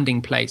the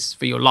landing place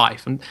for your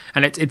life, and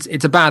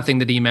it's a bad thing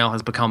that email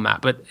has become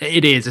that, but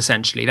it is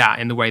essentially that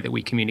in the way that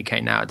we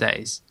communicate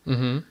nowadays.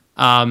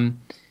 Mm-hmm.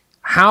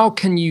 How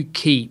can you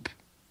keep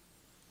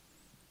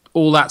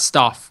all that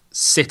stuff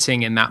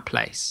sitting in that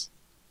place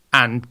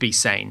and be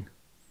sane?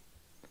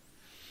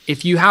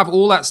 If you have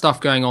all that stuff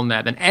going on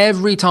there, then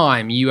every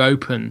time you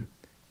open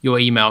your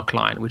email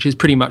client, which is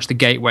pretty much the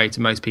gateway to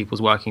most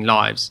people's working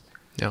lives.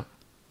 Yeah.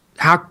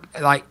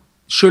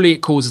 Surely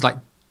it causes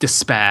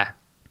despair,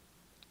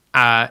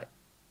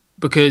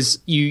 because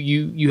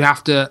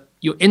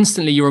you're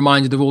instantly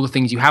reminded of all the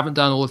things you haven't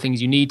done, all the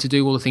things you need to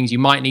do, all the things you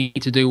might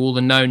need to do, all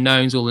the known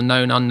knowns, all the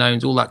known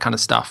unknowns, all that kind of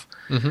stuff.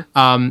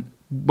 Mm-hmm.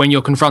 When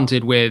you're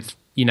confronted with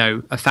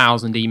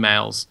 1,000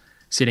 emails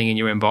sitting in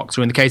your inbox,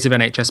 or in the case of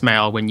NHS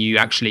Mail, when you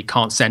actually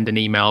can't send an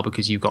email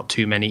because you've got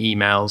too many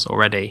emails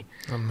already,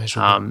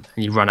 and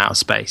you run out of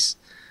space.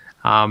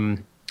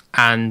 And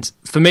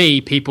for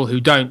me, people who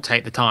don't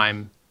take the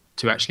time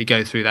to actually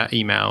go through that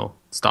email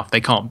stuff,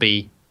 they can't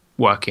be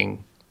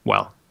working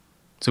well.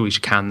 So we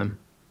should can them.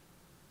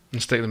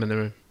 And stick them in the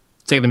room.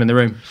 Take them in the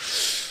room.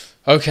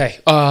 Okay.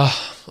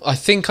 I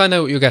think I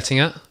know what you're getting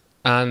at,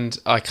 and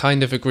I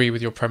kind of agree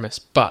with your premise.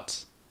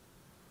 But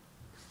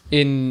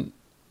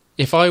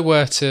if I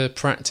were to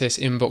practice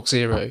inbox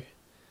zero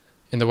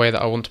in the way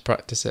that I want to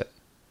practice it,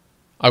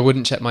 I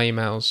wouldn't check my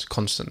emails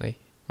constantly,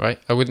 right?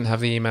 I wouldn't have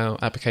the email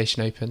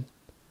application open.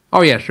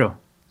 Oh, yeah, sure.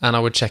 And I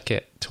would check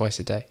it twice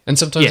a day. And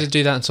sometimes I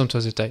do that and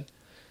sometimes I don't.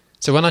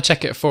 So when I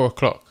check it at 4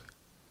 o'clock,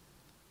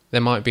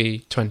 there might be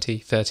 20,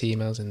 30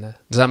 emails in there.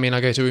 Does that mean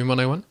I go to room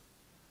 101?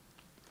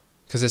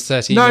 Because there's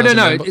 30 emails in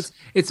my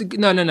inbox?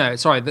 No.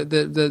 Sorry,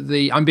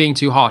 the I'm being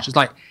too harsh.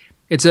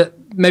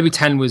 Maybe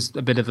 10 was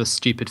a bit of a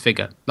stupid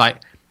figure.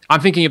 I'm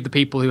thinking of the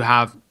people who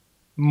have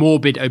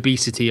morbid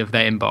obesity of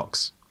their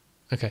inbox.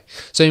 Okay.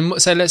 So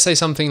let's say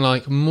something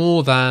like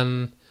more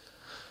than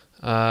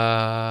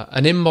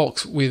an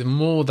inbox with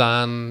more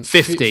than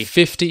 50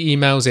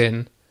 emails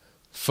in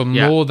for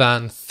more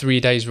than 3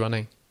 days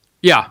running.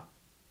 Yeah.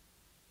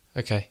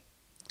 Okay.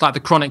 It's like the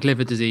chronic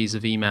liver disease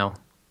of email.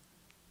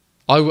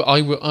 I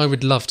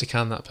would love to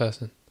can that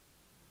person.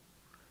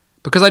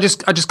 Because I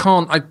just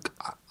can't,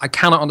 I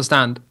cannot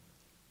understand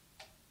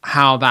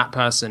how that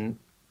person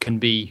can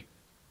be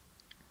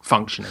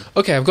functioning.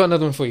 Okay, I've got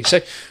another one for you.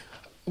 So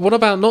what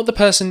about not the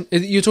person,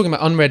 you're talking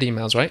about unread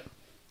emails, right?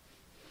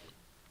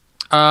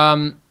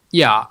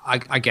 Yeah,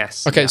 I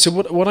guess. Okay, yeah. so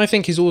what I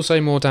think is also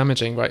more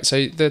damaging, right?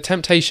 So the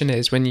temptation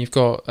is when you've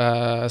got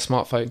a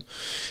smartphone,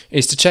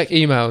 is to check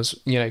emails,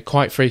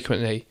 quite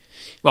frequently.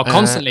 Well,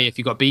 constantly if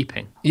you've got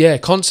beeping. Yeah,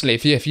 constantly.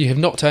 If you have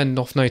not turned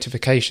off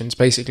notifications,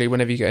 basically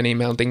whenever you get an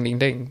email, ding, ding,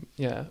 ding.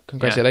 Yeah,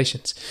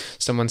 congratulations.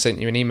 Someone sent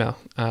you an email.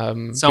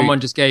 Someone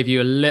just gave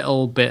you a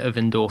little bit of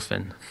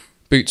endorphin.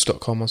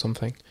 Boots.com or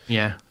something.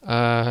 Yeah.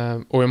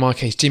 Or in my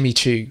case, Jimmy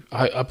Choo.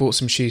 I bought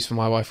some shoes for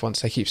my wife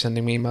once. They keep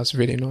sending me emails.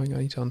 Really annoying. I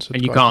need to unsubscribe.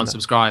 And you can't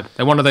subscribe.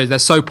 They're one of those. They're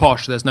so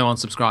posh. There's no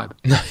unsubscribe.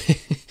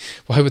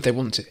 Why would they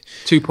want to?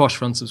 Too posh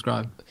for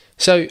unsubscribe.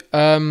 So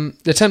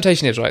the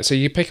temptation is, right, so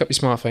you pick up your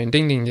smartphone,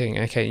 ding, ding, ding,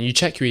 okay, and you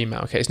check your email,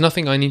 okay, it's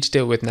nothing I need to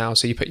deal with now,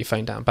 so you put your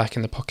phone down, back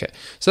in the pocket.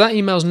 So that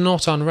email's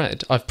not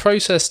unread. I've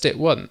processed it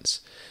once,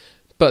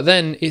 but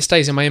then it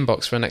stays in my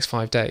inbox for the next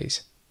 5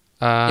 days.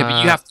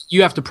 Yeah, but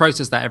you have to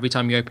process that every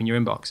time you open your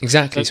inbox.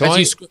 Exactly. So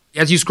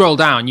as you scroll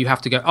down, you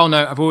have to go, oh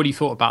no, I've already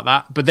thought about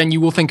that, but then you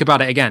will think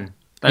about it again.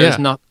 It's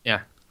a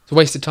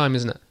waste of time,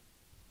 isn't it?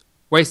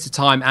 Waste of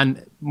time,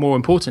 and more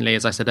importantly,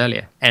 as I said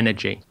earlier,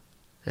 energy.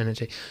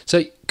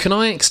 So can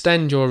I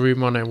extend your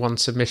Room 101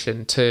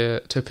 submission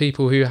to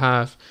people who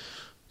have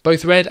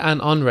both read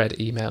and unread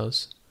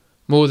emails,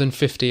 more than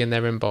 50 in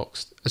their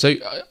inbox? So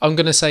I'm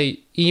going to say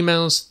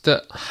emails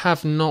that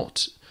have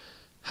not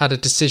had a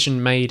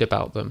decision made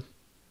about them,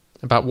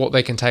 about what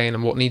they contain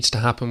and what needs to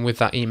happen with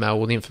that email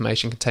or the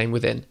information contained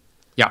within.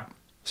 Yeah.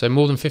 So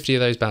more than 50 of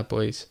those bad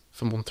boys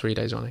for more than 3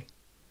 days running.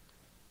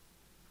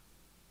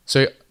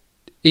 So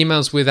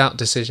emails without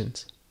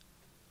decisions.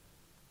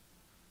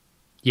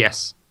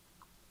 Yes.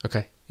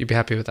 Okay, you'd be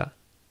happy with that?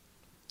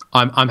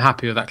 I'm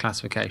happy with that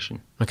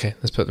classification. Okay,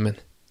 let's put them in.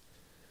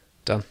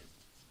 Done.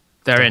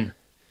 They're in.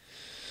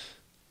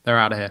 They're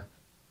out of here.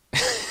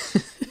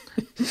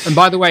 And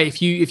by the way,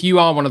 if you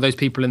are one of those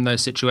people in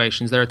those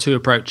situations, there are two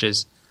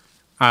approaches.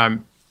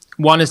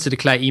 One is to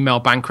declare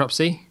email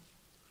bankruptcy,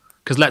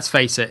 because let's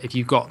face it, if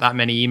you've got that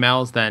many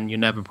emails, then you're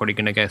never probably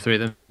going to go through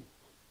them.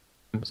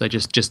 So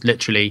just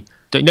literally,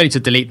 don't need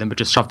to delete them, but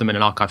just shove them in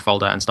an archive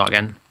folder and start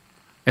again.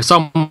 If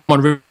someone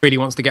really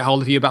wants to get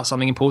hold of you about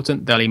something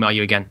important, they'll email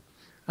you again.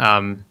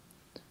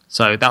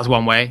 So that's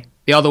one way.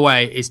 The other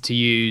way is to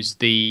use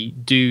the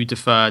do,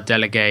 defer,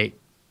 delegate,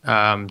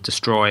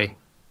 destroy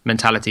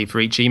mentality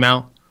for each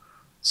email.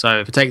 So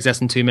if it takes less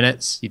than 2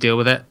 minutes, you deal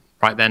with it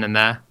right then and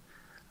there.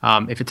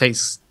 If it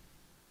takes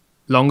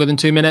longer than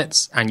 2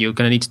 minutes and you're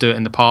going to need to do it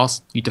in the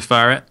past, you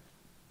defer it,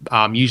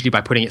 usually by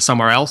putting it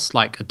somewhere else,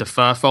 like a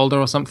defer folder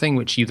or something,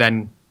 which you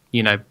then,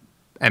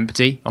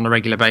 empty on a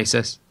regular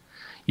basis.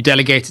 You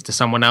delegate it to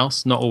someone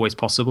else, not always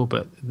possible,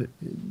 but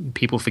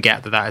people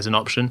forget that is an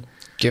option.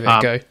 Give it a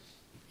go.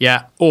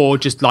 Yeah, or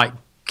just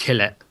kill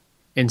it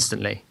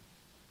instantly.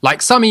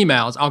 Like some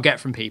emails I'll get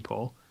from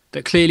people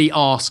that clearly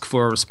ask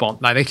for a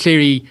response. Like they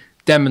clearly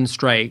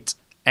demonstrate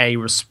a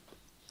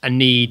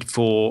need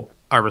for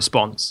a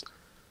response.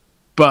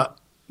 But,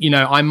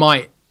 I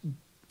might,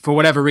 for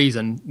whatever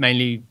reason,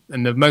 mainly,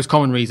 and the most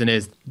common reason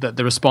is that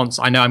the response,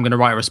 I know I'm going to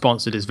write a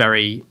response that is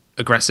very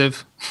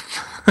aggressive.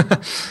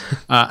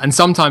 And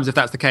sometimes if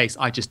that's the case,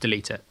 I just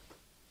delete it.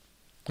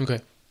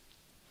 Okay.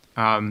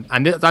 And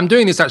I'm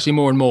doing this actually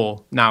more and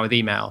more now with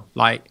email.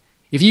 Like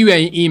if you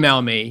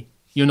email me,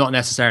 you're not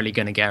necessarily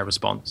going to get a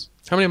response.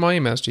 How many of my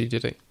emails do you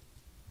delete?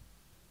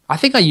 I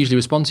think I usually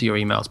respond to your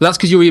emails, but that's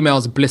because your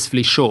emails are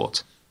blissfully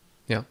short.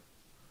 Yeah.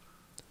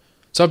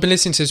 So I've been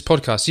listening to this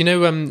podcast. You know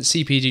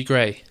CPG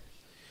Grey?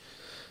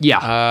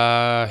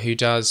 Yeah. Who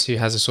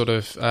has a sort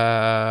of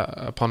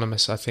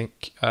eponymous, I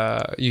think,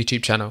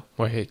 YouTube channel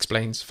where he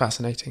explains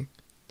fascinating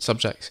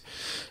subjects.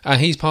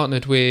 He's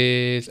partnered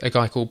with a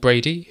guy called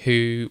Brady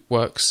who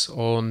works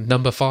on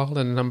Numberphile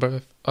and a number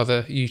of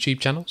other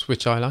YouTube channels,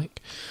 which I like.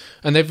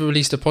 And they've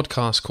released a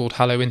podcast called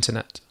Hello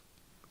Internet.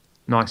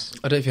 Nice.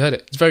 I don't know if you heard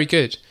it. It's very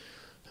good.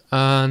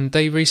 And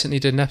they recently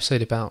did an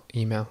episode about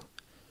email.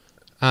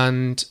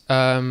 And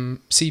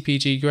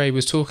CPG Grey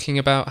was talking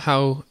about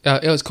how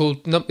it's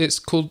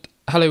called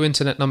Hello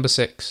Internet number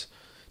 6.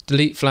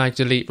 Delete flag,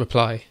 delete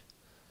reply.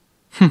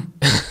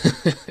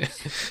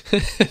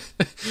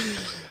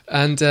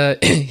 And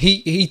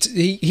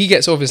he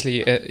gets,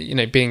 obviously,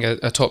 being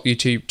a top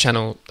YouTube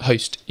channel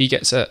host, he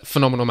gets a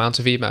phenomenal amount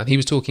of email. He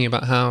was talking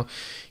about how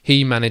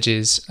he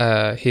manages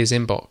his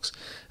inbox.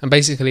 And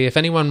basically, if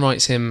anyone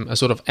writes him a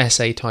sort of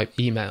essay type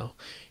email,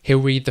 he'll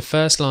read the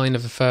first line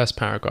of the first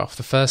paragraph,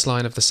 the first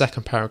line of the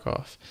second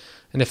paragraph.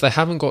 And if they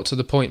haven't got to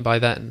the point by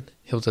then,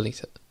 he'll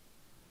delete it.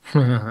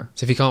 So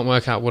if he can't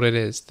work out what it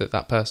is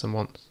that person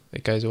wants,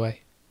 it goes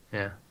away.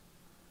 Yeah.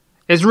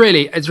 It's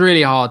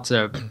really hard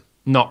to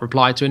not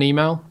reply to an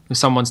email if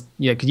someone's,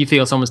 because you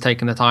feel someone's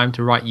taken the time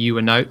to write you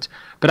a note.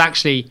 But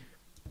actually,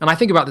 and I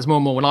think about this more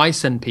and more when I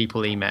send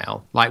people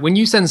email, like when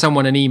you send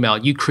someone an email,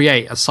 you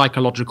create a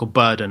psychological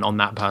burden on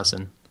that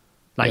person.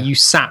 Like you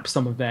sap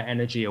some of their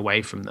energy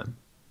away from them.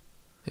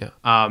 Yeah.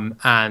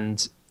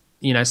 And,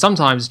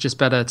 sometimes it's just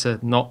better to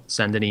not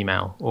send an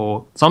email,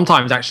 or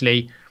sometimes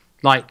actually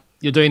like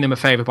you're doing them a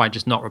favor by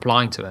just not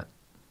replying to it.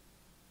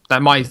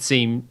 That might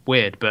seem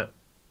weird, but,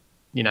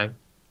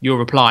 your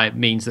reply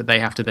means that they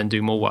have to then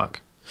do more work.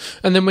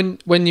 And then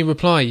when you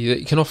reply,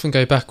 you can often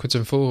go backwards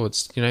and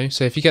forwards,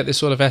 So if you get this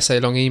sort of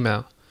essay-long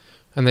email,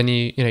 and then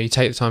you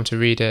take the time to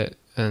read it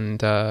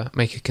and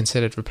make a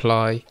considered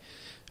reply,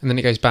 and then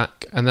it goes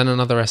back, and then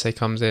another essay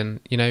comes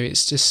in,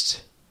 it's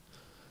just...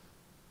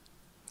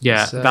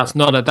 Yeah, that's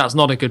not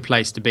a good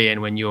place to be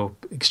in when you're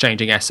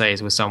exchanging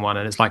essays with someone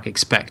and it's like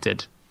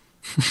expected.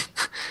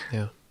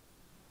 Yeah.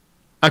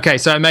 Okay,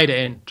 so I made it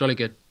in. Jolly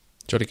good.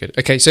 Jolly good.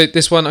 Okay, so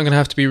this one I'm going to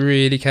have to be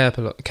really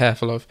careful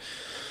of.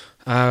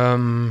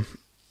 My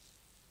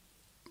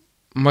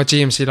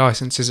GMC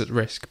license is at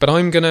risk, but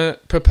I'm going to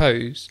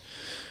propose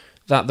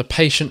that the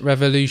patient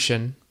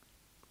revolution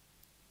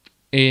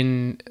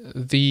in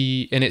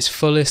its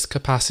fullest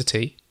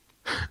capacity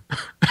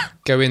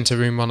go into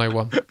room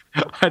 101.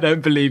 I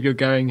don't believe you're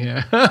going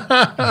here.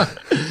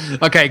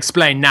 Okay,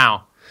 explain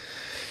now.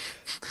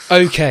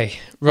 Okay,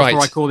 right.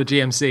 Before I call the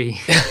GMC.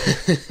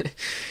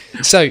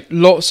 So,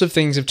 lots of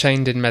things have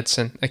changed in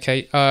medicine,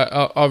 okay?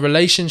 Our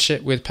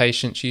relationship with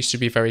patients used to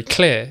be very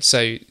clear.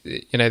 So,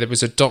 there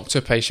was a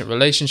doctor-patient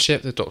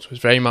relationship. The doctor was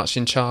very much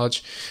in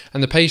charge.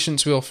 And the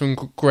patients were often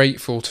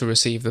grateful to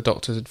receive the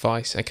doctor's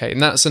advice, okay?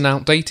 And that's an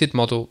outdated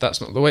model.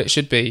 That's not the way it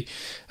should be.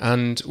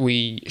 And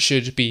we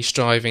should be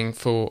striving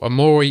for a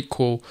more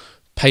equal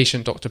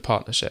patient-doctor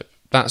partnership.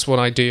 That's what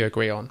I do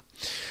agree on.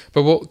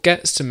 But what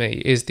gets to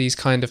me is these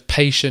kind of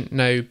patient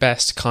know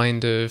best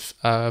kind of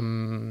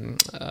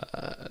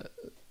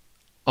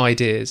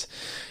ideas.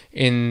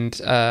 And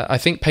I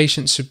think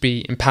patients should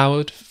be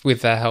empowered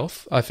with their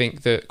health. I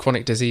think that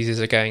chronic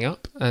diseases are going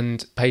up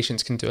and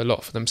patients can do a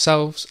lot for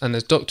themselves. And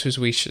as doctors,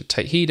 we should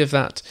take heed of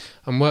that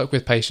and work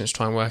with patients,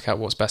 try and work out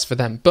what's best for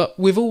them. But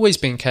we've always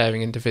been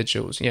caring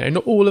individuals,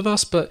 not all of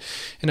us, but,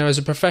 as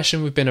a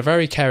profession, we've been a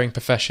very caring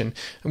profession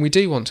and we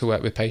do want to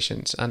work with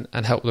patients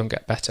and help them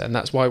get better. And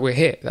that's why we're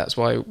here. That's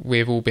why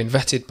we've all been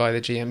vetted by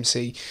the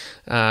GMC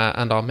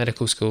and our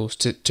medical schools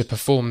to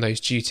perform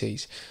those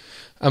duties.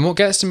 And what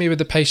gets to me with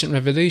the patient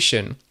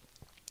revolution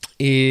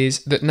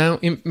is that now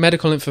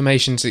medical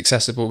information is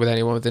accessible with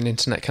anyone with an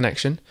internet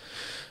connection.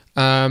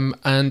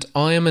 And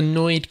I am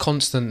annoyed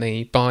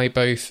constantly by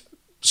both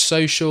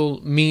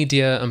social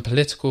media and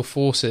political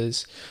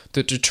forces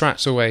that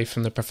detract away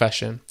from the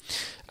profession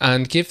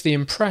and give the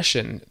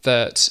impression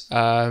that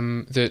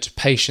that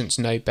patients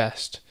know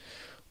best,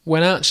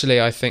 when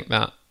actually I think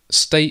that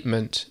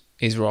statement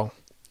is wrong.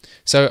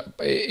 So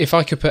if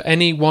I could put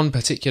any one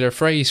particular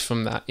phrase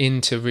from that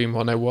into Room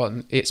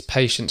 101, it's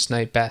patients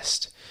know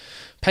best.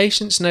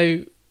 Patients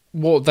know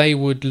what they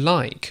would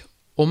like,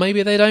 or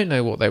maybe they don't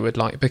know what they would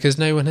like because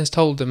no one has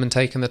told them and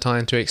taken the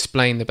time to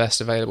explain the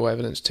best available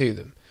evidence to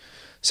them.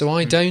 So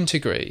I don't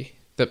agree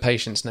that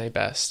patients know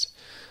best.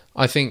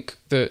 I think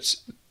that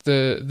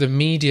the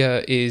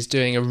media is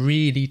doing a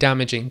really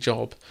damaging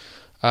job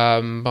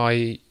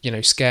by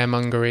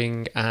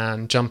scaremongering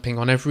and jumping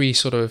on every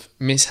sort of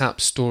mishap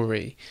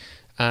story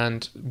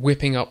and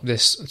whipping up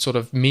this sort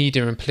of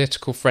media and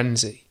political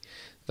frenzy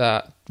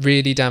that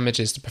really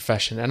damages the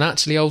profession and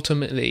actually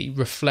ultimately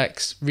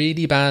reflects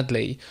really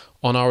badly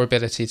on our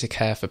ability to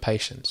care for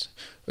patients.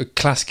 A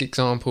classic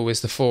example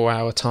is the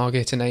 4-hour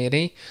target in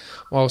A&E.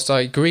 Whilst I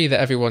agree that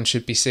everyone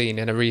should be seen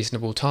in a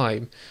reasonable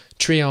time,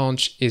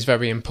 triage is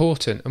very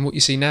important. And what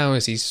you see now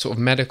is these sort of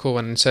medical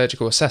and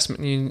surgical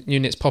assessment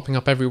units popping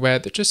up everywhere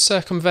that just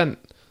circumvent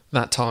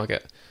that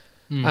target.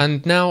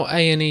 And now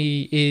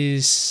A&E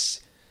is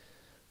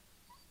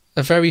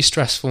a very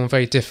stressful and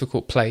very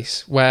difficult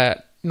place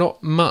where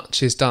not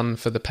much is done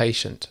for the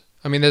patient.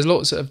 I mean, there's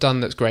lots that have done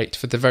that's great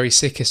for the very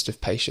sickest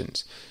of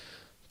patients.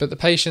 But the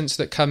patients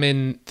that come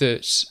in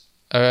that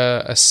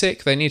are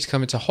sick, they need to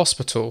come into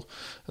hospital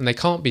and they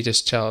can't be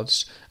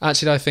discharged.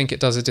 Actually, I think it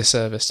does a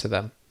disservice to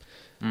them.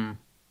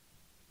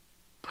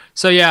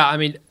 So, yeah, I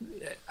mean,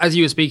 as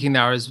you were speaking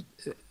there,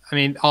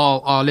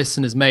 our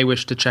listeners may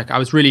wish to check. I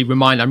was really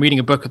reminded, I'm reading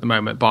a book at the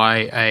moment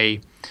by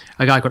a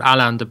guy called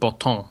Alain de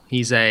Botton.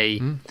 He's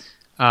a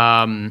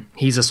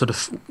sort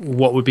of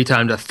what would be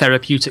termed a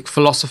therapeutic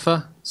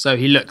philosopher. So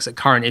he looks at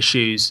current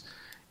issues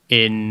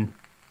in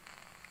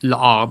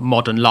our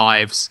modern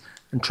lives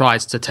and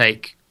tries to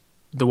take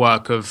the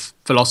work of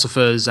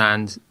philosophers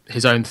and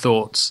his own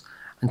thoughts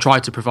and try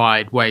to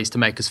provide ways to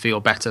make us feel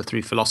better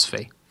through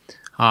philosophy.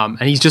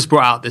 And he's just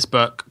brought out this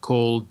book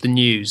called The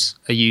News,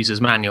 A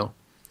User's Manual.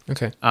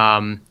 Okay.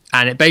 And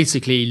it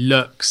basically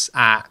looks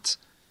at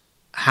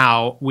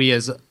how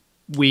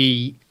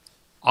we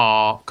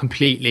are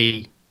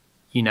completely,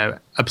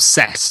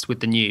 obsessed with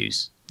the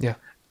news. Yeah.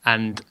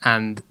 And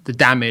the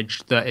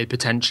damage that it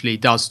potentially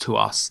does to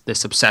us,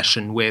 this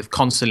obsession with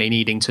constantly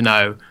needing to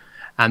know,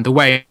 and the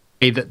way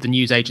that the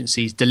news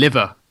agencies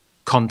deliver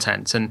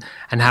content and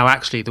how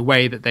actually the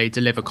way that they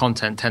deliver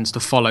content tends to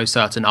follow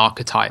certain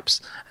archetypes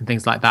and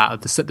things like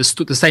that.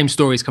 The same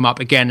stories come up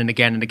again and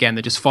again and again.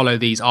 They just follow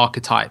these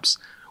archetypes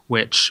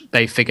which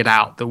they figured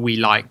out that we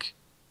like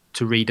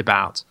to read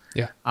about.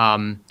 Yeah.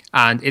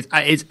 And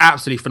it's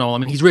absolutely phenomenal. I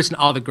mean, he's written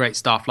other great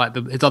stuff, like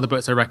his other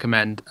books I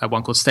recommend,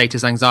 one called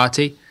Status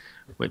Anxiety,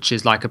 which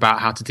is like about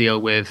how to deal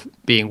with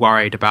being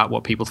worried about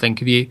what people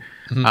think of you.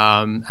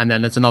 And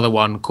then there's another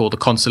one called The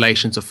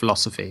Consolations of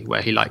Philosophy,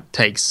 where he like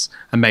takes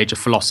a major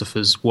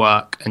philosopher's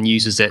work and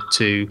uses it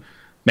to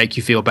make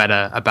you feel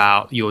better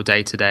about your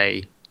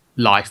day-to-day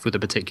life with a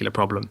particular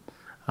problem.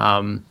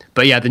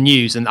 But yeah, the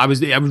news, and I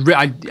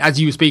as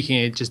you were speaking,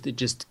 it just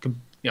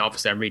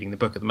obviously I'm reading the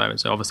book at the moment,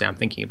 so obviously I'm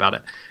thinking about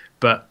it.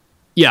 But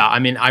yeah, I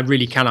mean, I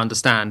really can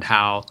understand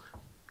how,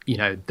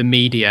 the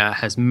media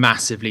has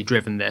massively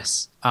driven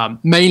this,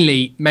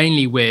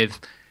 mainly with,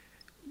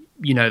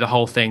 the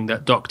whole thing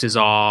that doctors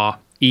are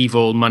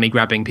evil,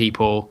 money-grabbing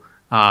people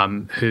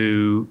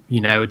who,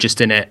 are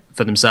just in it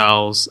for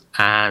themselves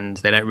and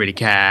they don't really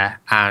care.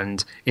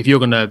 And if you're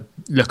going to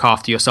look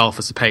after yourself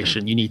as a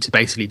patient, you need to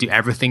basically do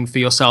everything for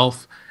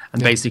yourself.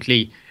 And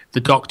basically,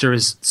 the doctor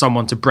is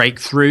someone to break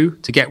through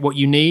to get what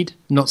you need,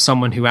 not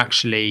someone who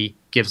actually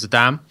gives a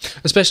damn.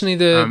 Especially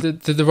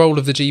the role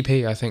of the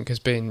GP, I think, has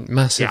been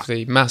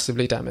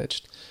massively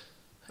damaged.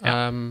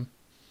 Yeah.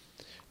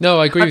 No,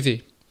 I agree with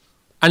you.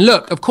 And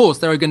look, of course,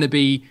 there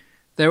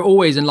are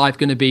always in life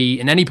going to be,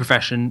 in any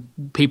profession,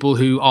 people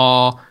who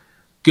are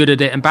good at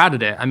it and bad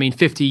at it. I mean,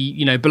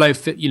 50, below,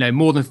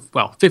 more than,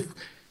 50,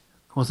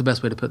 what's the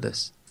best way to put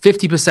this?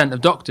 50%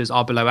 of doctors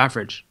are below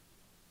average.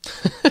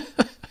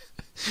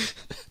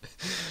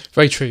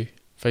 Very true.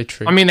 Very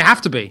true. I mean, they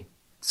have to be.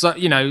 So,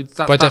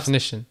 by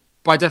definition.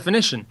 By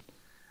definition.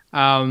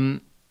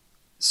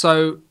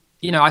 So,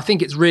 I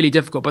think it's really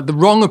difficult. But the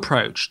wrong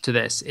approach to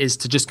this is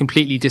to just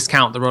completely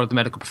discount the role of the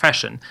medical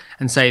profession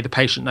and say the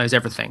patient knows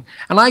everything.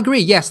 And I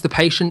agree, yes, the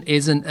patient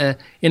is, in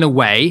a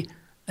way,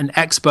 an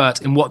expert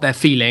in what they're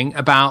feeling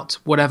about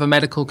whatever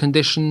medical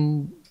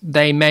condition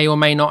they may or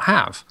may not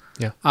have.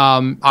 Yeah.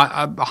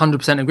 I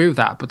 100% agree with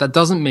that. But that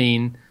doesn't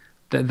mean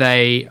that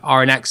they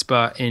are an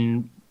expert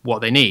in what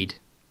they need.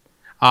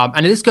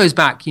 And this goes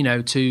back,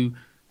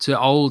 to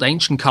old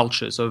ancient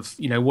cultures of,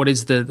 what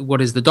is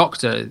the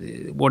doctor?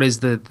 What is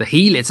the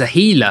healer? It's a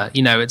healer,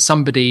 it's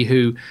somebody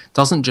who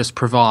doesn't just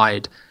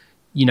provide,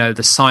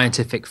 the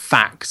scientific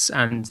facts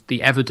and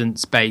the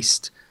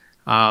evidence-based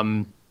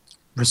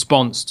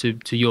response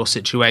to your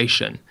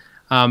situation.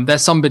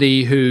 There's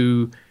somebody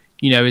who,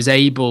 is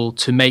able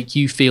to make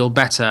you feel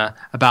better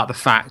about the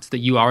fact that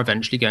you are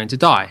eventually going to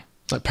die.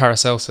 Like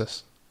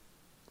Paracelsus.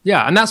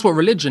 Yeah, and that's what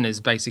religion is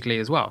basically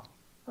as well.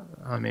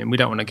 I mean, we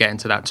don't want to get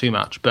into that too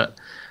much, but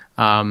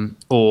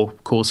or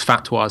cause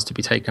fatwas to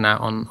be taken out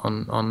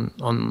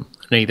on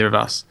either of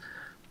us.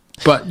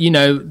 But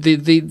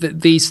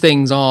these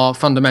things are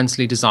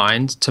fundamentally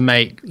designed to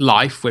make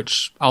life,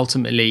 which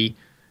ultimately,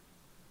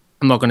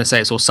 I'm not going to say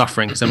it's all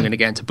suffering because I'm going to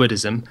get into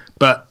Buddhism,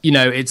 but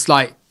it's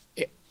like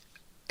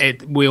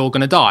we're all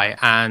going to die,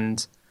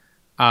 and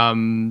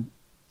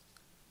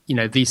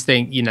these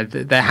things.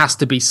 There has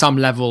to be some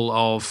level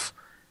of,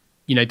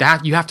 you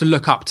have to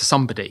look up to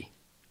somebody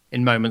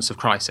in moments of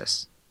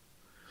crisis.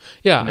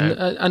 Yeah,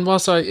 and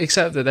whilst I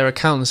accept that there are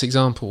countless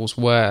examples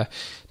where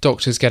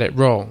doctors get it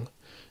wrong,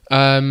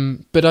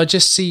 but I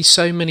just see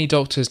so many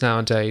doctors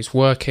nowadays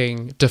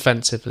working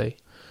defensively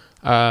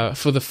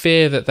for the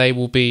fear that they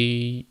will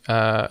be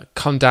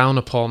come down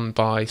upon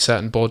by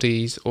certain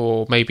bodies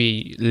or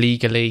maybe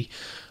legally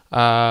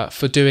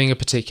for doing a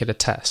particular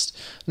test.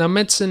 Now,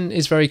 medicine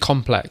is very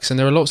complex, and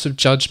there are lots of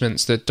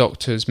judgments that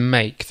doctors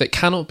make that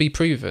cannot be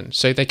proven.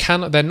 So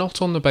they're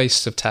not on the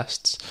basis of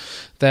tests.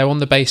 They're on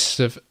the basis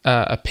of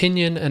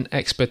opinion and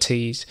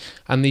expertise,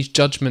 and these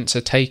judgments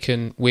are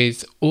taken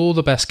with all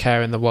the best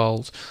care in the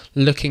world,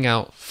 looking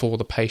out for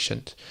the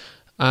patient.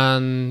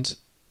 And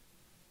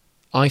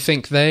I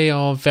think they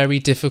are very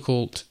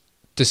difficult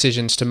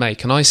decisions to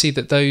make, and I see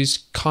that those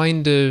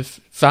kind of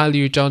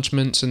value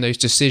judgments and those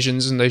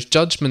decisions and those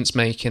judgments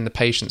made in the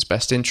patient's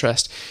best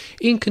interest,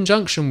 in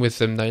conjunction with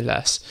them no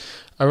less,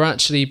 are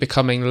actually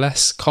becoming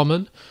less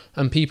common,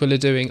 and people are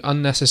doing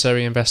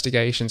unnecessary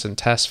investigations and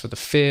tests for the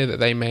fear that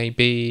they may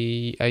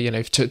be,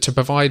 to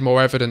provide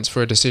more evidence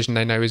for a decision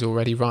they know is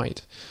already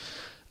right.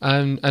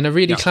 And a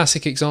really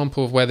classic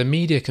example of where the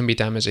media can be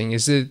damaging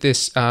is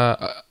this,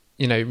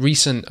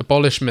 recent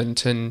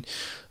abolishment and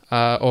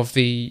of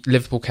the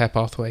Liverpool Care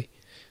Pathway.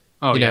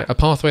 A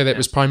pathway that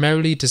was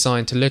primarily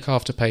designed to look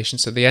after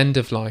patients at the end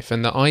of life,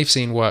 and that I've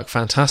seen work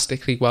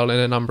fantastically well in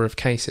a number of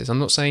cases. I'm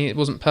not saying it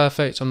wasn't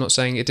perfect. I'm not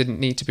saying it didn't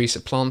need to be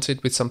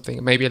supplanted with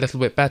something maybe a little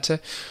bit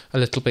better, a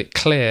little bit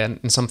clear,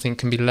 and something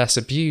can be less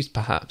abused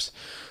perhaps.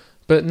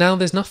 But now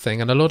there's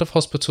nothing, and a lot of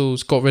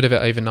hospitals got rid of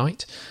it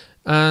overnight.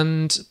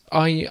 And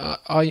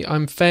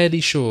I'm fairly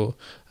sure,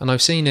 and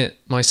I've seen it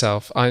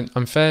myself,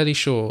 I'm fairly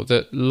sure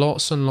that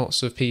lots and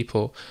lots of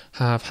people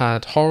have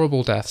had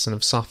horrible deaths and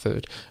have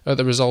suffered at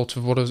the result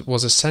of what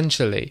was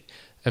essentially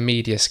a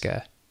media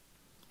scare.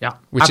 Yeah,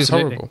 which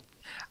absolutely. is horrible.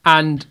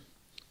 And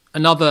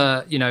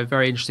another,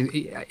 very interesting,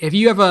 if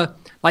you ever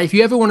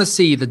want to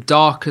see the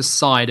darkest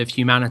side of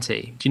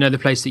humanity, do you know the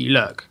place that you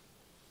look?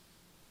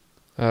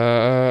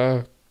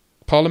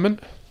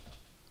 Parliament?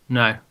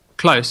 No,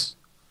 close.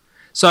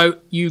 So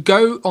you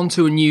go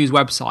onto a news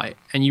website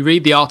and you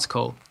read the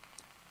article,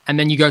 and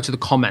then you go to the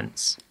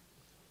comments.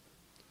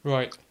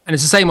 Right. And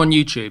it's the same on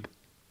YouTube.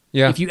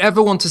 Yeah. If you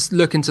ever want to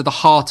look into the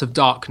heart of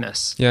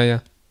darkness,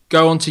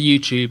 go onto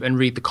YouTube and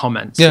read the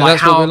comments. Yeah,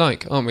 that's what we're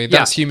like, aren't we?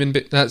 That's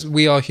Yeah.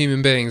 we are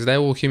human beings. They're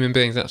all human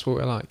beings. That's what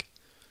we're like.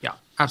 Yeah,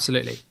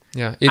 absolutely.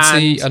 Yeah, it's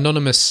the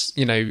anonymous,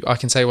 I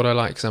can say what I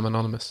like because I'm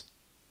anonymous.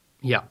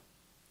 Yeah.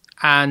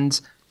 And,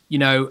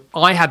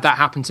 I had that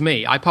happen to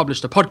me. I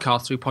published a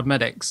podcast through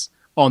Podmedics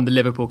on the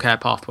Liverpool care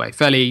pathway,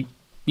 fairly,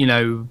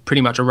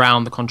 pretty much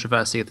around the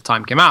controversy at the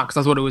time came out,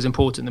 because I thought it was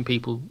important that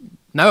people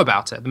know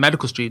about it. The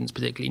medical students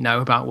particularly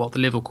know about what the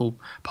Liverpool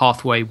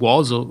pathway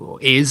was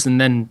or is, and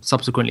then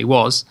subsequently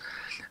was.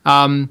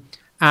 And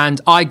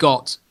I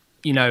got,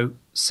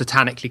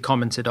 satanically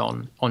commented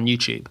on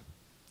YouTube.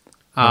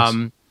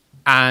 Nice.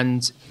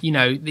 And,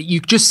 you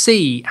just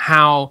see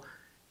how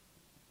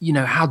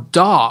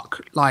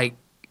dark, like,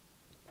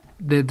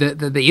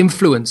 the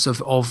influence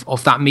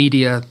of that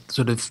media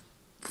sort of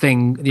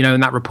thing,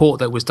 in that report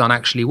that was done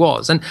actually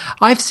was. And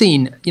I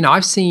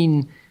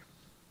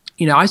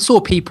saw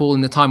people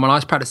in the time when I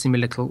was practicing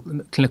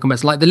clinical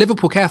medicine, like the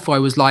Liverpool care pathway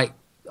was like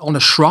on a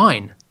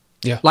shrine.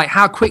 Yeah. Like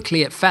how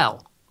quickly it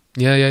fell.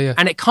 Yeah.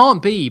 And it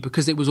can't be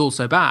because it was all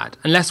so bad,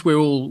 unless we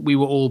were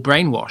all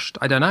brainwashed.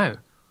 I don't know.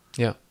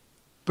 Yeah.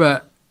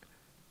 But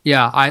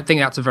yeah, I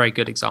think that's a very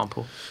good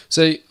example.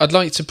 So I'd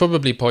like to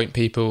probably point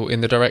people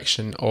in the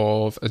direction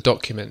of a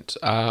document.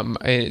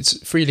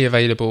 It's freely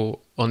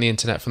available on the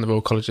internet from the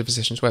Royal College of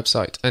Physicians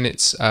website, and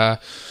it's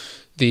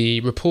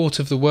the report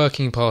of the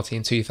Working Party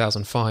in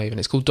 2005, and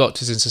it's called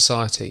Doctors in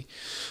Society.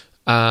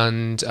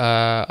 And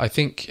I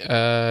think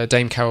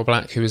Dame Carol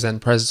Black, who was then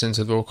president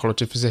of the Royal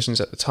College of Physicians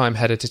at the time,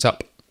 headed it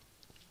up.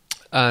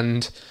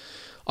 And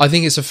I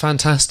think it's a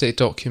fantastic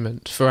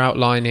document for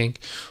outlining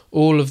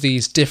all of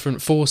these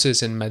different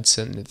forces in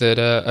medicine that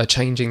are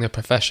changing the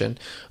profession,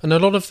 and a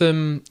lot of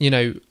them,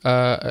 a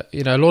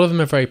lot of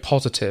them are very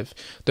positive,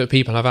 that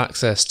people have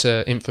access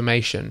to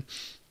information,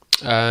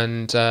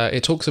 and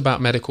it talks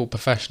about medical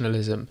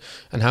professionalism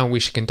and how we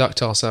should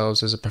conduct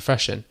ourselves as a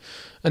profession.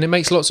 And it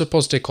makes lots of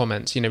positive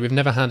comments. We've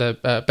never had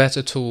a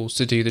better tools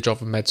to do the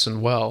job of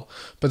medicine well,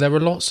 but there are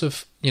lots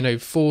of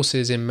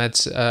forces in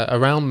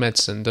around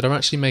medicine that are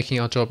actually making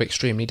our job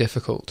extremely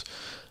difficult.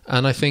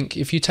 And I think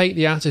if you take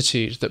the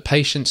attitude that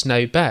patients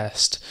know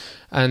best,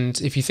 and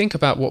if you think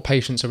about what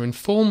patients are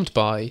informed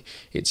by,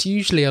 it's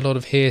usually a lot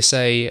of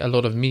hearsay, a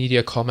lot of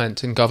media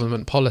comment and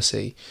government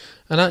policy.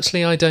 And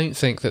actually, I don't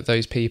think that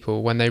those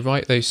people, when they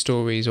write those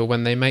stories or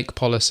when they make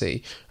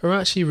policy, are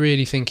actually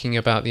really thinking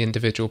about the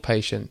individual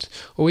patient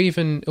or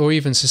even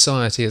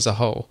society as a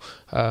whole.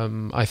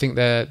 I think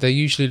they're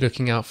usually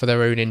looking out for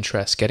their own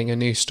interests, getting a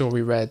new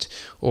story read,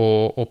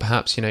 or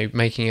perhaps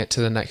making it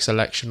to the next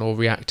election or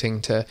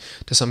reacting to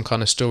some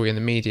kind of story in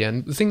the media.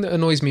 And the thing that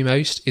annoys me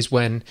most is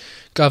when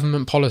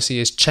government policy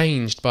is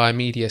changed by a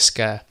media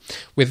scare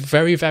with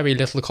very, very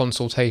little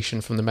consultation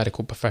from the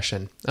medical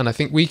profession. And I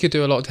think we could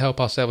do a lot to help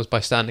ourselves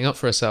by standing up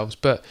for ourselves,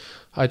 but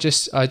I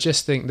just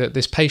think that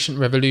this patient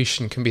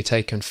revolution can be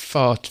taken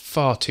far,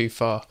 far too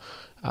far,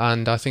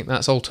 and I think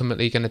that's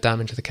ultimately going to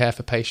damage the care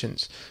for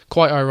patients,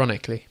 quite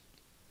ironically.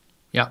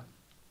 Yeah.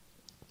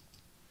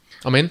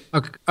 I'm in?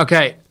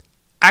 Okay.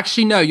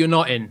 Actually, no, you're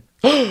not in.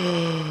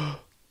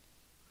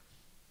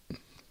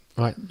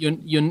 Right.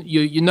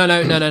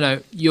 No.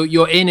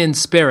 You're in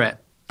spirit.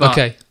 But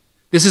okay.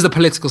 This is a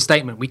political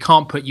statement. We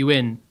can't put you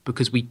in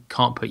because we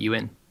can't put you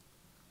in.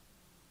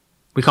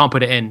 We can't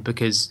put it in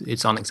because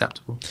it's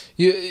unacceptable.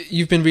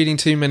 You've been reading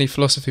too many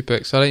philosophy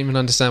books. I don't even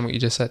understand what you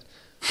just said.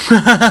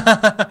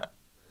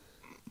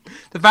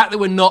 The fact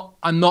that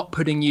I'm not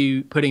putting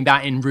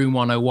that in room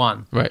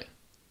 101, right,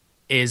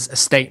 is a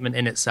statement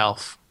in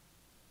itself.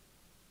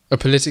 A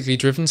politically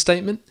driven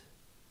statement?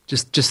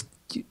 Just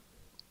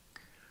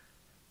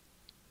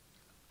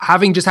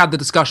having just had the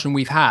discussion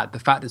we've had, the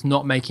fact it's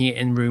not making it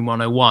in room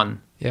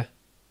 101, yeah,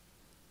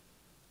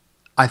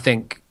 I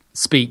think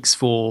speaks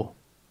for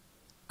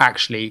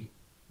actually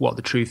what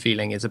the true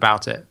feeling is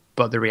about it,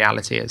 but the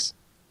reality is.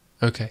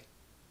 Okay.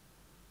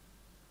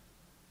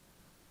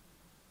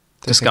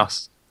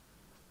 Discuss.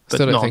 I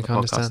still don't think I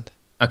understand.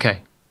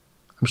 Okay.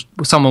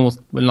 Someone will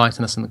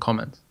enlighten us in the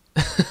comments.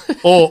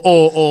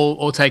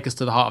 or take us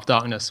to the heart of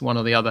darkness, one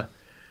or the other.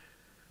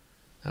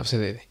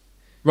 Absolutely.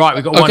 Right,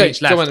 we've got one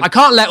each left. I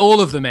can't let all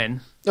of them in.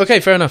 Okay,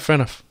 fair enough.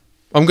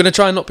 I'm going to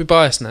try and not be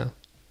biased now.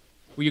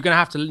 Well, you're going to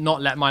have to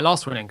not let my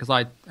last one in,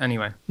 because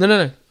anyway.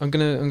 No. I'm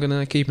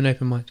gonna keep an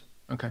open mind.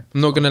 Okay.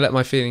 I'm not going to let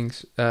my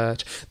feelings...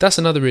 that's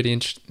another really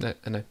interesting...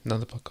 No,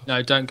 another podcast.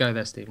 No, don't go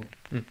there, Stephen.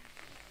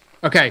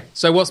 Okay,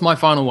 so what's my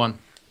final one?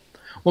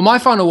 Well, my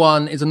final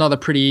one is another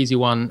pretty easy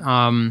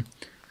one.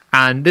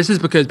 And this is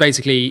because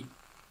basically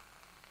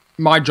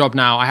my job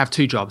now, I have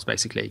two jobs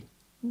basically.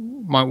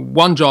 My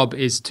one job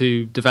is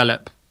to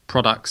develop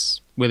products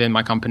within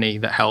my company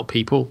that help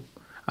people,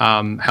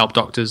 help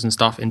doctors and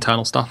stuff,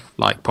 internal stuff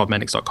like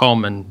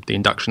podmedics.com and the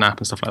induction app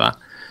and stuff like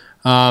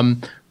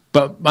that.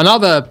 But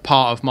another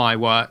part of my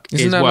work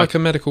Isn't that like a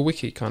medical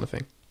wiki kind of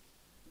thing?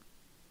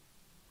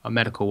 A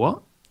medical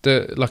what?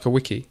 Like a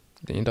wiki,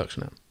 the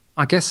induction app.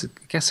 I guess it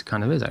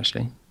kind of is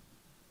actually.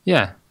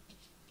 Yeah.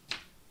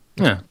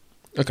 Yeah.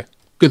 Okay.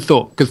 Good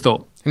thought.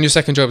 And your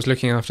second job is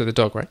looking after the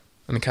dog, right?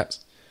 And the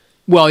cats.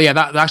 Well, yeah,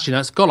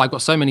 that's God, I've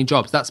got so many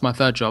jobs. That's my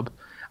third job.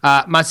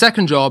 My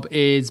second job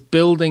is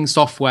building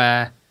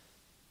software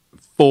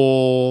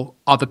for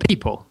other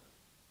people,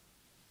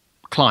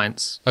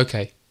 clients.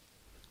 Okay.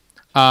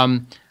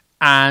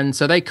 And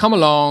so they come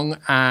along,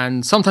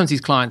 and sometimes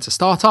these clients are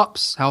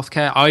startups,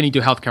 healthcare. I only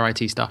do healthcare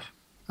IT stuff.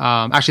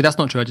 Actually, that's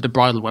not true. I did a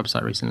bridal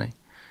website recently.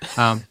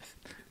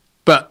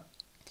 But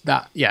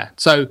that, yeah.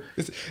 So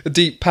it's a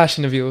deep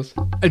passion of yours.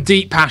 A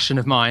deep passion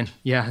of mine.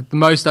 Yeah. The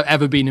most I've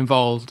ever been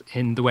involved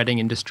in the wedding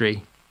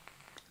industry.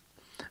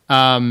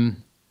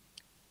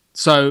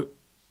 So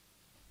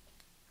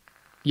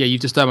yeah,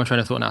 you've disturbed my train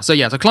of thought now. So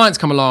yeah, so clients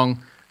come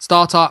along,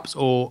 startups,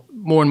 or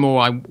more and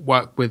more I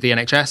work with the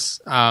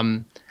NHS,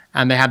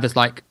 and they have this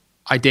like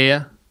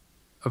idea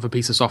of a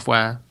piece of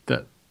software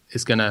that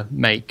is going to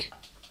make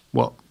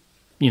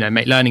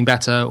make learning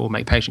better or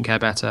make patient care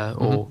better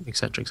or et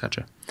cetera, et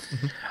cetera.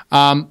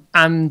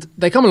 And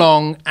they come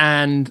along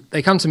and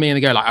they come to me and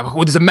they go like,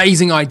 oh, this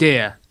amazing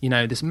idea,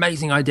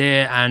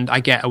 and I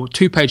get a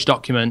 2-page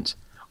document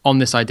on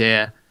this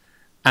idea.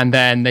 And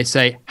then they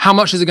say, how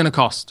much is it going to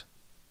cost?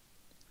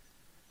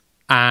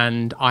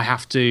 And I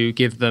have to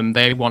give them,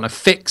 they want a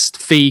fixed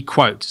fee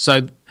quote.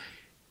 So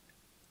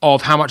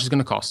of how much it's going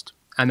to cost.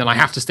 And then I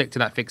have to stick to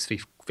that fixed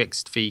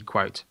fee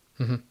quote.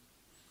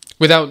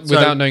 Without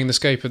knowing the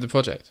scope of the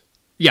project?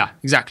 Yeah,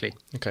 exactly.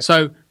 Okay.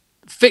 So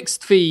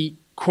fixed fee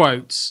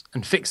quotes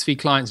and fixed fee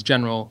clients in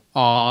general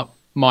are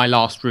my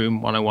last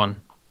room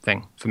 101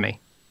 thing for me.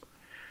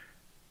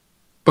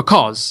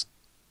 Because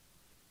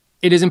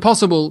it is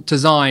impossible to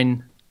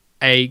design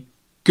a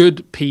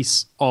good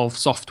piece of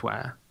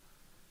software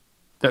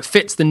that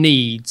fits the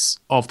needs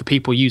of the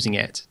people using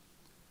it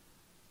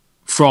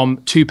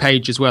from 2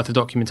 pages worth of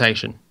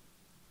documentation.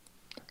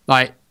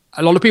 Like,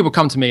 a lot of people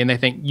come to me and they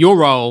think your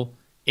role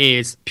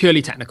is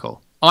purely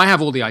technical. I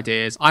have all the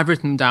ideas. I've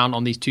written them down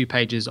on these 2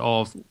 pages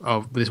of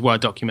this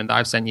Word document that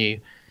I've sent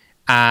you.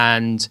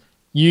 And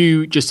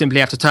you just simply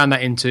have to turn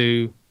that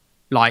into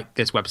like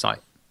this website.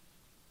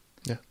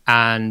 Yeah.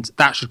 And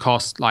that should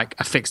cost like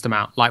a fixed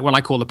amount. Like when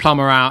I call the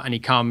plumber out and he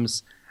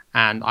comes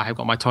and I have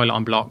got my toilet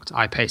unblocked,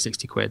 I pay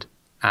 60 quid.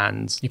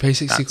 And you pay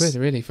 60 quid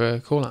really for a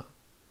call out?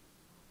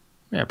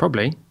 Yeah,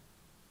 probably.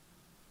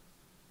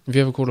 Have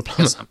you ever called a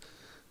plumber? Yes,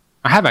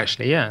 I have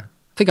actually, yeah.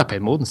 I think I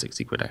paid more than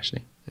 60 quid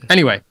actually. Yeah.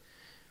 Anyway,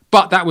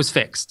 but that was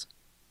fixed,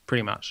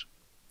 pretty much.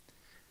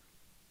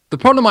 The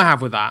problem I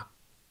have with that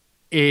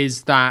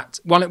is that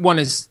one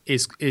is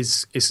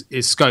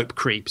scope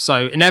creep.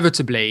 So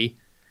inevitably,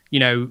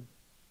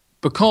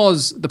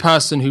 because the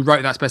person who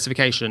wrote that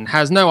specification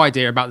has no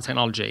idea about the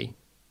technology,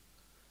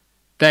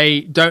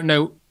 they don't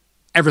know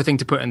everything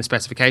to put in the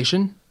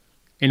specification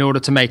in order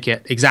to make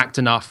it exact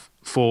enough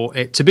for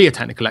it to be a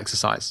technical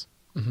exercise.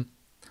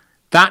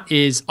 That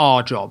is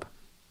our job.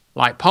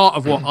 Like part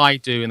of what I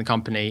do in the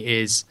company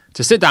is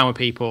to sit down with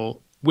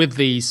people with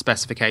these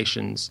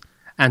specifications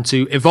and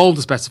to evolve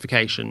the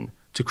specification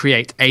to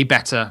create a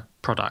better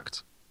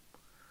product.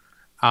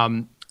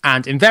 And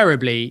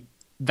invariably,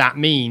 that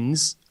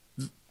means,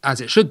 as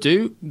it should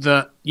do,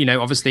 that,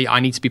 obviously I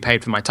need to be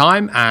paid for my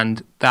time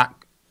and that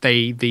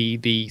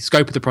the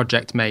scope of the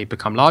project may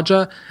become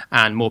larger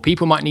and more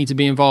people might need to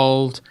be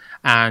involved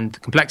and the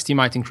complexity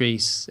might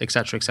increase, et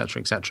cetera, et cetera,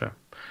 et cetera.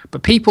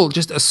 But people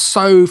just are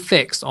so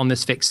fixed on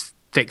this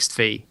fixed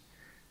fee,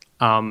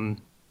 thing,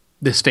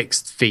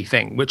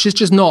 which is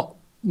just not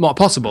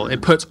possible.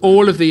 It puts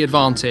all of the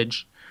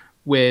advantage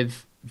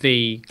with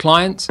the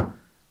client,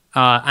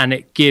 and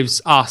it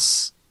gives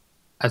us,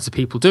 as the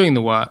people doing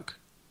the work,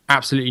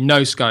 absolutely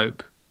no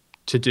scope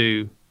to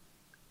do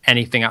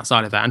anything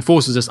outside of that, and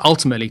forces us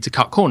ultimately to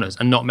cut corners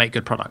and not make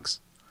good products.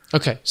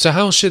 Okay, so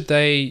how should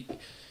they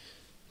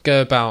go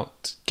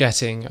about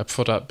getting a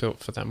product built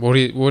for them? What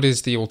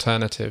is the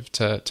alternative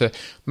to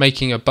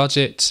making a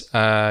budget?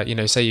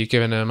 Say you're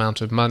given an amount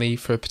of money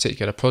for a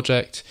particular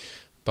project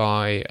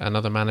by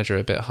another manager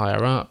a bit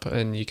higher up,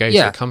 and you go to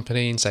the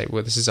company and say,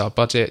 well, this is our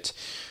budget,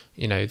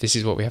 this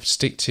is what we have to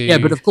stick to. Yeah,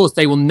 but of course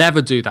they will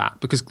never do that,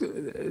 because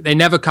they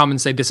never come and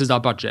say, this is our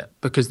budget,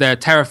 because they're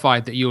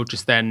terrified that you'll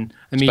just then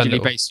immediately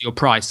base your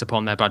price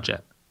upon their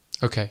budget.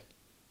 Okay.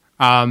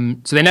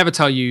 So they never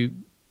tell you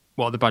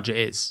what the budget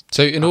is.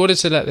 So in order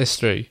to let this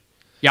through,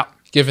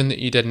 given that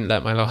you didn't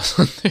let my last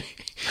one through,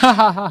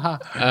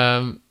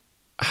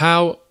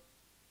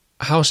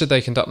 how should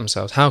they conduct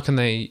themselves? How can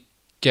they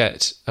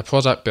get a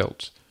product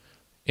built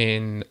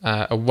in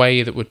a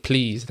way that would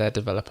please their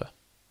developer?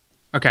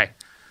 Okay,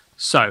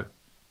 so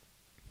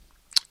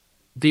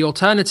the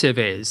alternative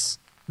is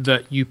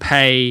that you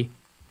pay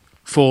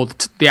for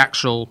the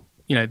actual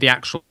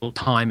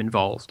time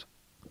involved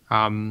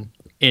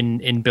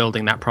in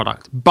building that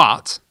product,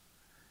 but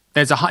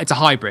it's a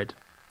hybrid,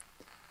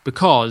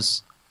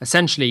 because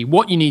essentially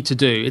what you need to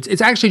do, it's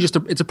actually just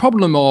it's a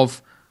problem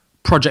of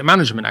project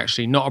management,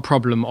 actually, not a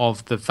problem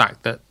of the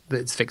fact that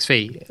it's fixed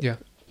fee. Yeah.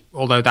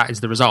 Although that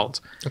is the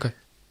result. Okay.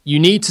 You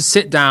need to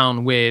sit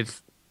down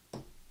with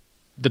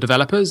the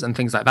developers and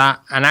things like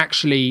that, and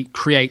actually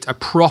create a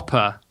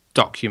proper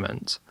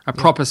document, a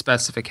proper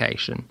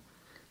specification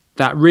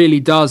that really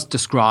does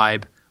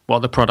describe what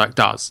the product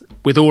does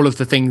with all of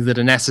the things that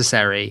are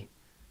necessary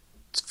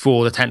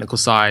for the technical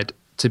side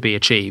to be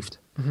achieved.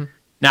 Mm-hmm.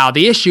 Now,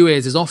 the issue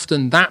is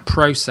often that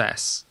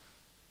process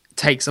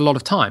takes a lot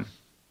of time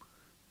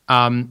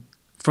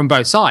from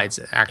both sides,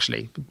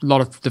 actually. A lot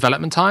of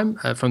development time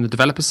from the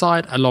developer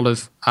side, a lot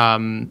of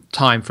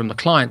time from the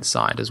client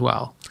side as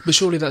well. But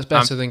surely that's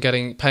better than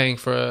paying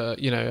for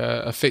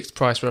a fixed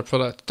price for a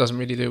product that doesn't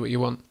really do what you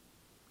want.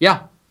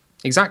 Yeah,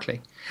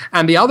 exactly.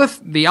 And the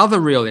other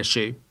real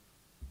issue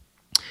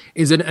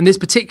is that, and this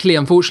particularly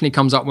unfortunately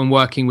comes up when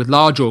working with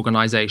large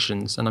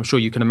organizations, and I'm sure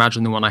you can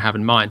imagine the one I have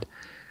in mind,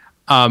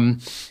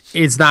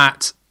 is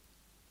that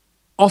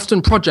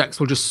often projects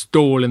will just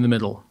stall in the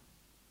middle.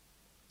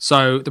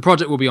 So the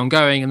project will be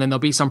ongoing, and then there'll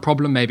be some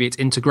problem. Maybe it's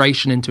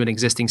integration into an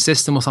existing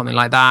system or something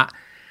like that,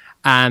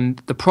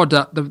 and the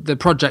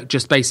project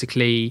just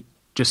basically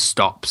just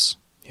stops.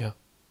 Yeah,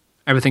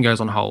 everything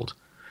goes on hold.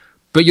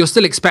 But you're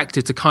still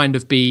expected to kind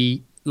of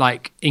be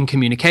like in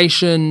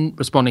communication,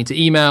 responding to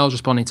emails,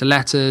 responding to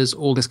letters,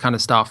 all this kind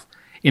of stuff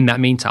in that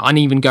meantime, and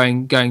even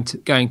going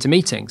to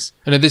meetings.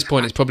 And at this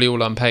point, it's probably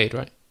all unpaid,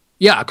 right?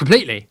 Yeah,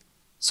 completely.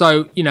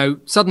 So,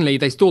 suddenly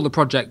they stall the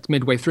project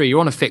midway through. You're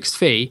on a fixed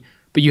fee,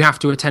 but you have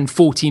to attend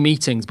 40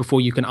 meetings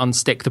before you can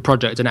unstick the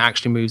project and it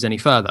actually moves any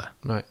further.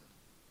 Right.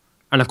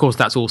 And of course,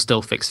 that's all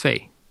still fixed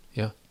fee.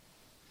 Yeah.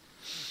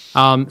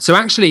 So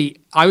actually,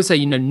 I would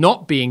say,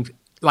 not being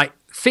like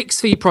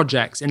fixed fee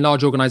projects in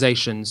large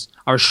organizations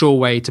are a sure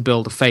way to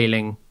build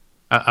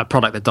a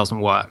product that doesn't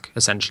work,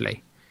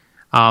 essentially.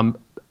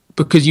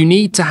 Because you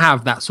need to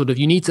have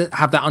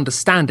that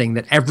understanding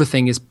that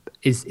everything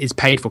is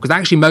paid for, because that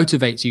actually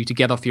motivates you to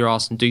get off your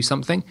ass and do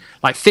something.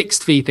 Like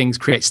fixed fee things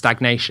create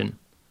stagnation.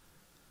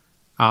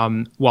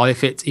 While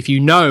if you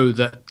know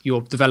that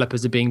your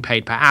developers are being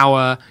paid per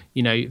hour,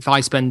 if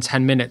I spend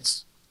 10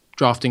 minutes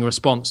drafting a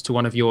response to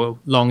one of your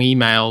long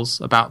emails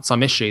about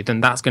some issue,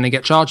 then that's going to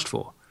get charged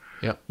for.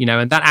 Yeah.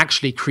 And that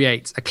actually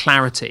creates a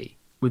clarity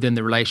within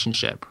the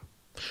relationship.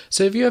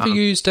 So have you ever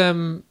used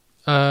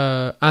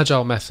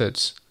agile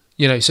methods?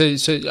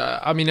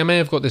 I may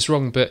have got this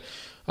wrong, but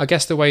I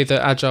guess the way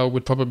that agile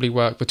would probably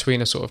work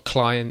between a sort of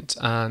client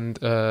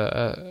and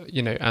a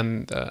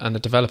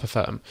developer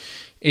firm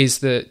is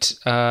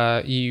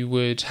that you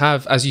would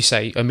have, as you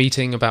say, a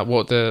meeting about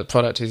what the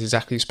product is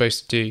exactly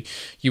supposed to do.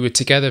 You would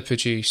together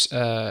produce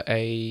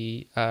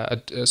a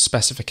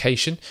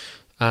specification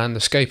and the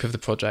scope of the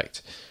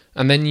project,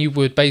 and then you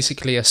would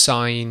basically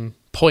assign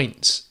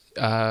points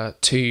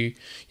to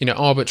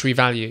arbitrary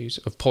values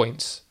of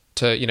points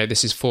to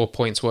this is 4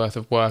 points worth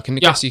of work, and I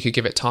guess you could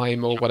give it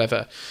time or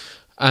whatever.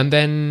 And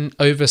then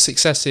over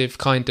successive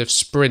kind of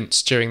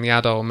sprints during the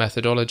agile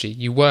methodology,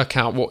 you work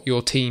out what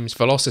your team's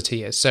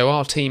velocity is. So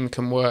our team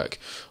can work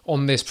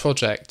on this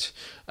project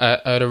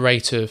at a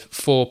rate of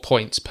 4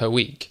 points per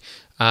week.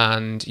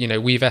 And,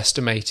 we've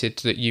estimated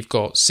that you've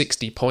got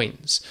 60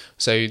 points.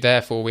 So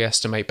therefore, we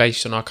estimate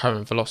based on our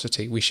current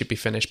velocity, we should be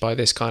finished by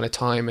this kind of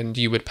time, and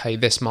you would pay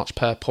this much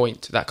per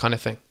point, that kind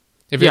of thing.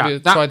 Have you ever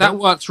tried that? That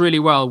works really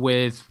well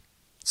with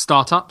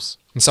startups.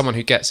 And someone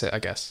who gets it, I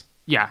guess.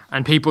 Yeah,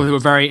 and people who are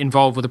very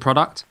involved with the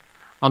product.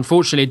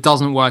 Unfortunately, it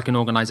doesn't work in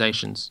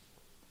organizations.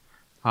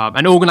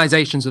 And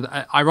organizations,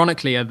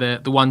 ironically, are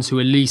the ones who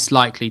are least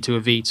likely to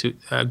agree to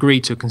a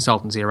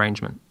consultancy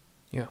arrangement.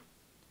 Yeah.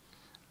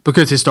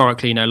 Because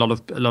historically, a lot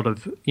of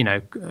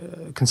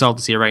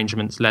consultancy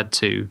arrangements led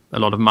to a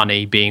lot of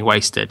money being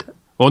wasted.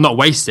 Well, not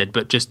wasted,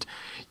 but just,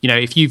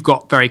 if you've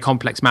got very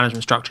complex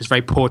management structures,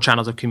 very poor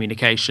channels of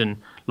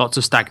communication, lots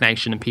of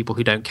stagnation and people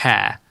who don't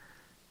care,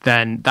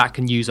 then that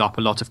can use up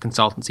a lot of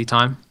consultancy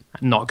time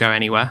and not go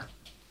anywhere.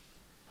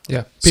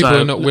 Yeah, people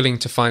are not willing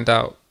to find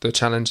out the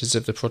challenges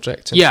of the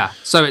project. Yeah,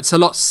 so it's a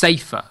lot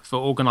safer for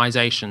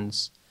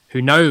organizations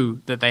who know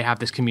that they have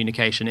this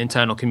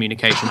internal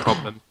communication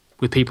problem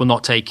with people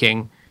not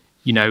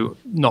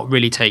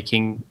really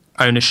taking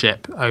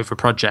ownership over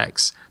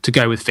projects, to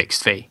go with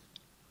fixed fee.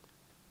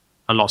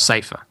 A lot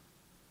safer.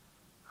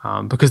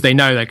 Because they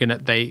know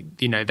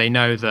they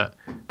know that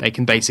they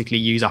can basically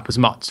use up as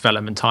much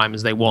development time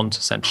as they want,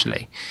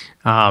 essentially,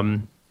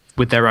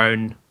 with their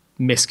own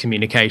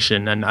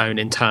miscommunication and own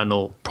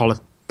internal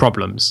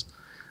problems,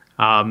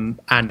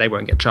 and they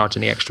won't get charged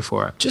any extra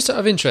for it. Just out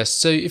of interest,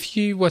 so if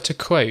you were to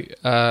quote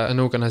an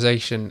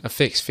organisation a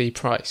fixed fee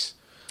price,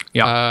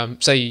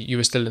 say you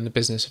were still in the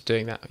business of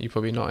doing that, you're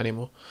probably not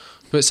anymore,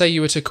 but say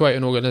you were to quote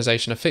an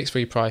organisation a fixed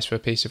fee price for a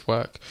piece of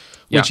work,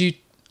 would you?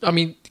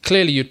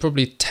 Clearly you'd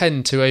probably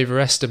tend to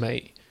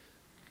overestimate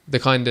the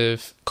kind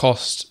of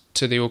cost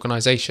to the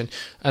organisation.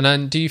 And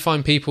then do you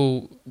find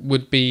people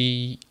would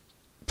be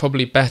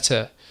probably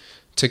better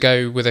to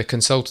go with a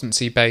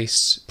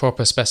consultancy-based,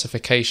 proper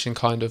specification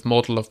kind of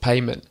model of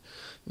payment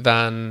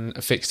than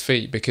a fixed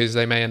fee because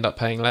they may end up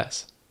paying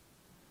less?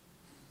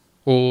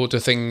 Or do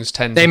things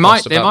tend to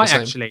cost about the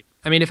same? Actually.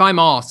 If I'm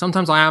asked,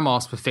 sometimes I am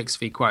asked for fixed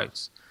fee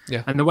quotes.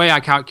 Yeah. And the way I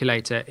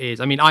calculate it is,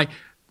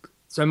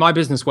 So my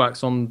business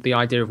works on the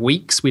idea of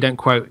weeks. We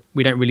don't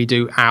really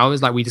do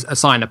hours. Like we just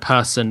assign a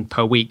person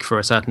per week for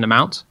a certain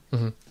amount,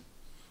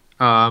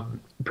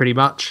 pretty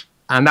much.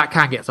 And that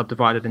can get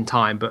subdivided in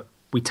time, but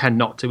we tend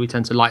not to. We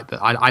tend to like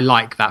that. I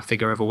like that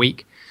figure of a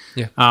week.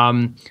 Yeah.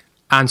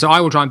 And so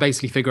I will try and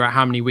basically figure out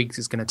how many weeks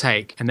it's going to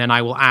take. And then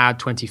I will add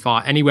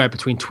 25, anywhere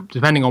between,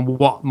 depending on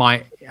what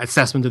my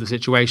assessment of the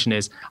situation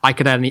is, I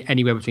could add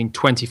anywhere between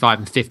 25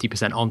 and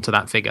 50% onto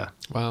that figure.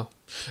 Wow.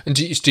 And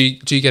do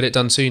you get it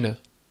done sooner?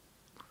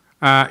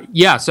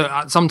 Yeah.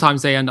 So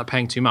sometimes they end up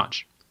paying too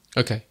much.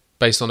 Okay.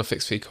 Based on a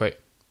fixed fee quote.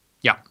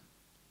 Yeah.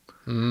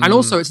 And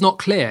also it's not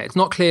clear. It's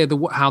not clear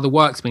how the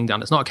work's being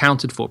done. It's not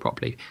accounted for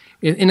properly.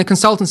 In a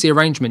consultancy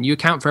arrangement, you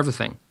account for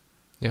everything.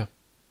 Yeah.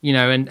 You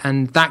know,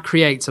 and that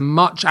creates a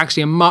much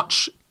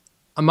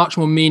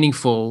more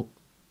meaningful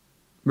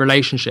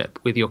relationship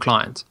with your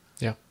client.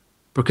 Yeah.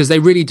 Because they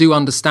really do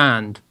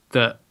understand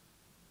that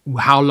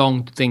how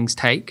long things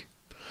take.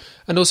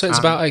 And also it's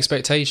about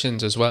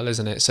expectations as well,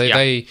 isn't it? So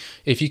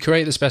if you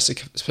create the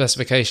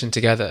specification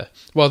together,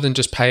 rather than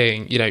just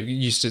paying,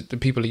 the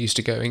people are used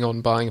to going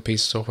on, buying a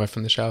piece of software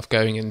from the shelf,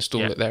 going and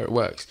install it there, it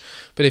works.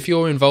 But if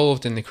you're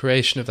involved in the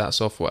creation of that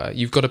software,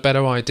 you've got a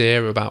better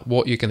idea about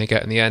what you're going to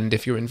get in the end.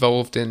 If you're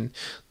involved in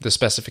the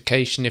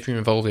specification, if you're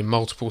involved in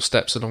multiple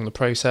steps along the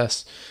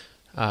process,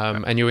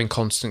 and you're in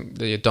constant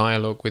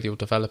dialogue with your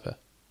developer.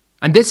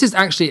 And this is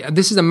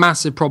a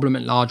massive problem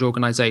in large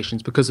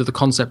organizations because of the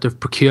concept of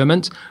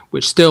procurement,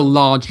 which still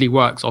largely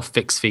works off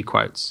fixed fee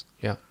quotes.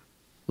 Yeah.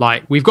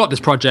 Like, we've got this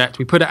project,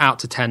 we put it out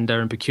to tender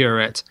and procure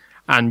it,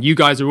 and you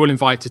guys are all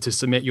invited to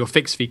submit your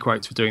fixed fee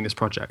quotes for doing this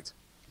project.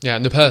 Yeah,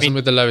 and the person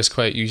with the lowest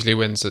quote usually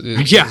wins.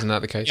 Isn't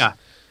that the case? Yeah.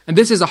 And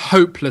this is a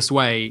hopeless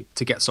way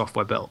to get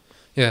software built.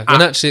 Yeah,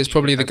 and actually it's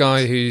probably the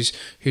guy who's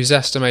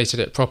estimated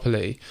it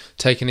properly,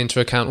 taking into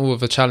account all of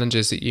the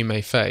challenges that you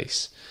may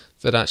face,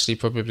 that actually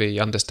probably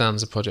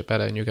understands the project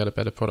better and you'll get a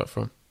better product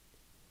from.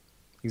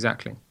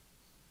 Exactly.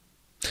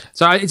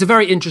 So it's a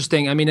very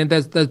interesting, and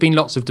there's been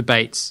lots of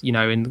debates,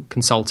 in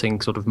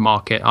consulting sort of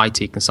market,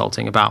 IT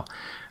consulting about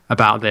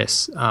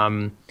this.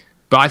 But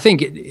I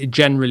think it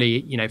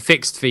generally,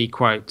 fixed fee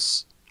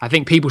quotes, I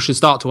think people should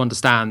start to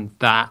understand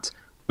that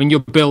when you're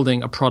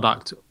building a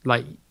product,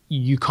 like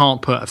you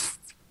can't put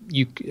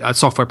a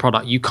software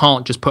product, you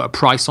can't just put a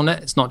price on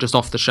it. It's not just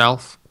off the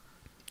shelf.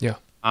 Yeah.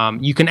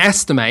 You can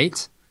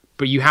estimate,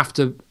 but you have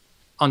to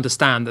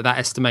understand that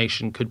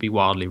estimation could be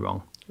wildly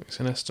wrong. It's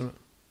an estimate.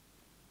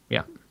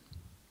 Yeah.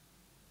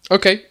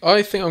 Okay,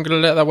 I think I'm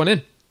going to let that one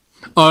in.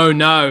 Oh,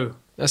 no.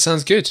 That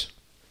sounds good.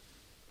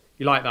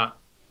 You like that?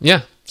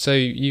 Yeah, so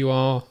you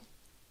are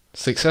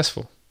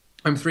successful.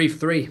 I'm 3 for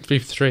 3. 3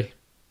 for 3.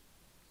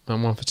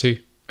 I'm 1 for 2.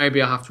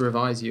 Maybe I'll have to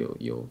revise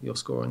your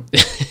scoring.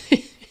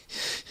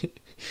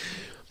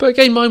 But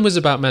again, mine was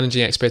about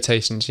managing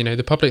expectations,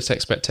 the public's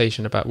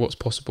expectation about what's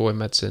possible in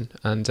medicine.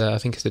 And I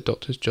think it's the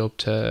doctor's job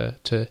to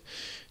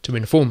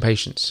inform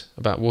patients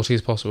about what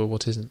is possible,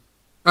 what isn't.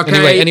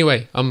 Okay.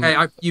 Anyway.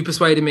 You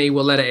persuaded me.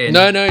 We'll let it in.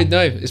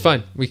 No, it's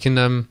fine. We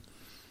can...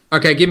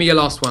 Okay, give me your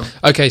last one.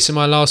 Okay, so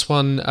my last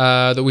one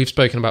that we've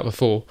spoken about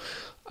before.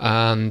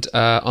 And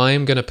I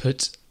am going to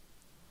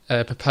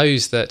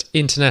propose that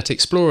Internet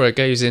Explorer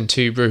goes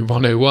into Brew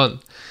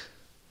 101.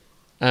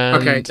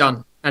 Okay,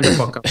 done. End of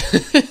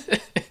podcast.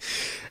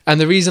 And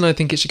the reason I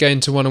think it should go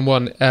into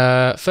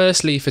 101,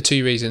 firstly, for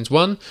 2 reasons.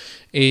 One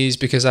is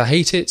because I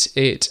hate it.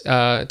 It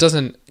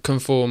doesn't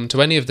conform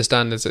to any of the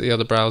standards that the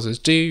other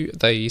browsers do.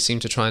 They seem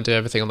to try and do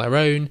everything on their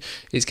own.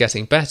 It's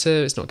getting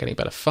better. It's not getting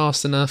better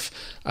fast enough.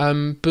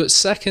 But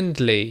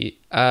secondly,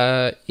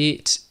 I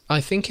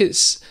think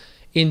it's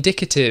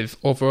indicative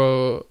of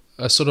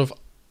a sort of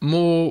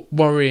more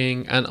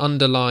worrying and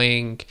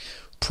underlying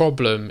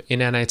problem in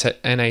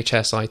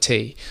NHS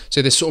IT.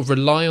 So this sort of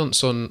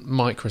reliance on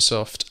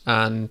Microsoft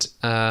and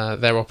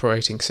their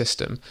operating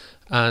system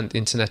and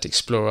Internet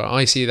Explorer,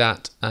 I see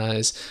that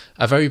as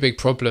a very big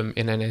problem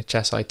in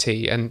NHS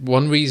IT. And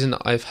one reason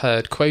I've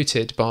heard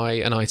quoted by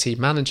an IT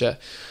manager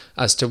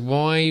as to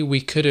why we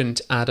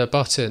couldn't add a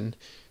button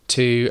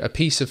to a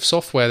piece of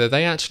software that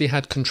they actually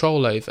had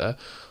control over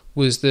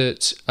was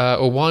that,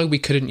 or why we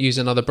couldn't use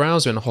another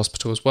browser in a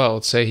hospital as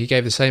well, so he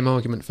gave the same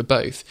argument for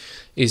both,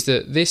 is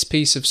that this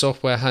piece of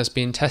software has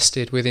been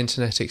tested with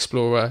Internet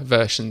Explorer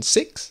version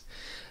 6,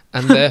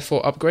 and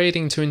therefore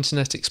upgrading to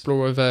Internet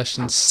Explorer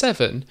version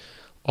 7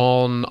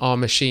 on our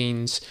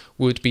machines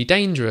would be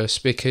dangerous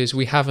because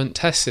we haven't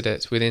tested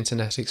it with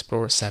Internet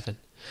Explorer 7.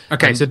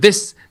 Okay, so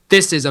this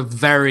is a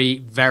very,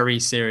 very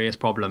serious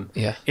problem.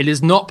 Yeah. It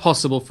is not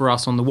possible for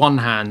us, on the one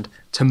hand,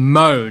 to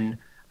moan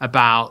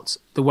about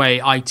the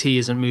way IT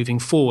isn't moving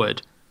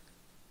forward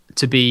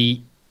to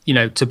be,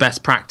 to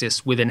best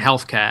practice within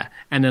healthcare.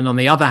 And then on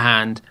the other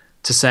hand,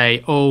 to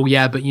say, oh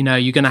yeah, but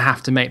you're going to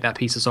have to make that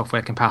piece of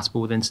software compatible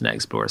with Internet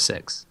Explorer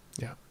 6.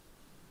 Yeah.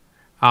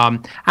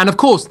 And of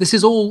course, this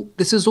is all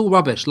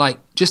rubbish. Like,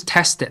 just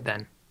test it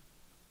then.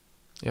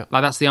 Yeah.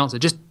 Like, that's the answer.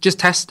 Just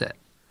test it.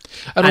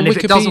 And if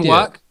it doesn't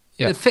work,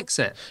 They'd fix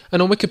it.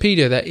 And on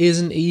Wikipedia, there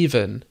isn't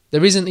even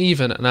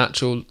an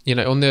actual,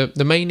 on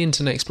the main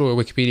Internet Explorer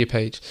Wikipedia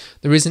page,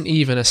 there isn't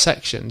even a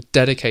section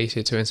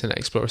dedicated to Internet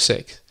Explorer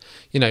 6.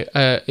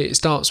 It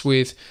starts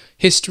with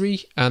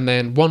history, and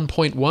then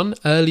 1.1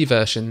 early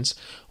versions,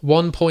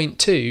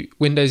 1.2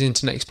 Windows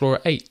Internet Explorer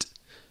 8.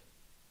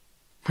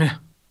 Yeah.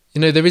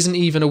 There isn't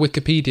even a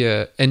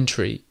Wikipedia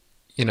entry.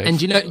 And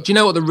do you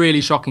know what the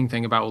really shocking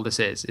thing about all this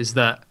is? Is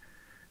that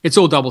it's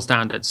all double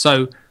standards.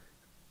 So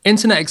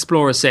Internet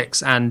Explorer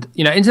 6 and,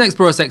 Internet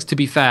Explorer 6, to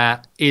be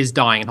fair, is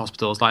dying in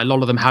hospitals. Like, a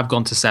lot of them have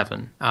gone to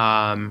 7.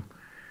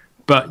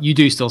 But you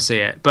do still see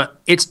it.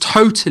 But it's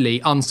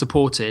totally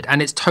unsupported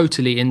and it's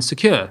totally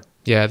insecure.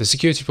 Yeah, the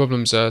security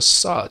problems are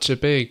such a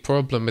big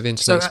problem with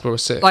Internet Explorer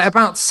 6. Like,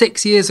 about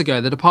 6 years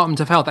ago, the Department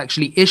of Health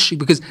actually issued,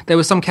 because there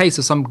was some case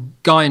of some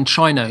guy in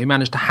China who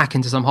managed to hack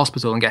into some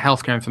hospital and get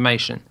healthcare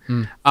information.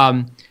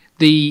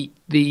 The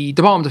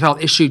Department of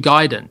Health issued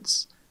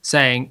guidance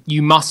saying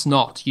you must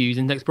not use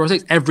Internet Explorer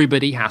 6.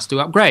 Everybody has to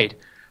upgrade.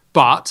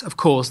 But, of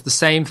course, the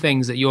same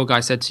things that your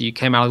guy said to you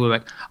came out of the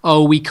woodwork.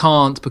 Oh, we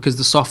can't because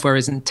the software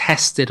isn't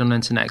tested on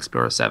Internet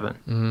Explorer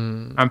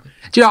 7.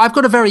 I've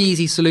got a very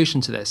easy solution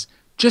to this.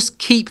 Just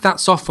keep that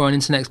software on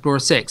Internet Explorer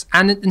 6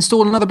 and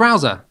install another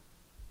browser.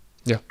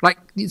 Yeah. Like,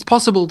 it's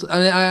possible.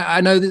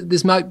 I know that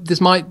this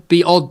might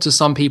be odd to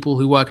some people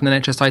who work in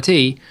NHS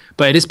IT,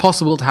 but it is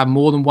possible to have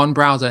more than one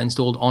browser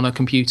installed on a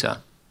computer.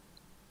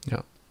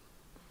 Yeah.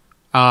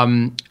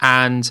 And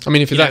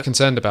if you're that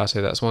concerned about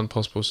it, that's one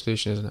possible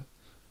solution, isn't it?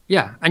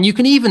 Yeah, and you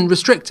can even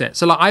restrict it.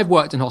 So, like, I've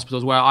worked in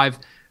hospitals where I've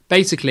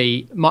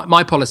basically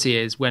my policy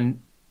is when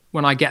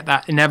I get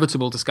that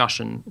inevitable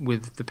discussion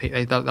with the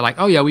people, they're like,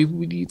 "Oh yeah,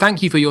 we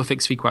thank you for your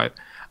fixed fee quote,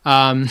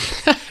 but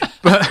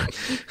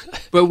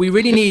we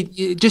really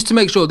need, just to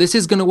make sure this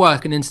is going to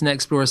work in Internet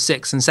Explorer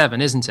 6 and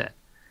 7, isn't it?"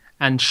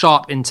 And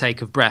sharp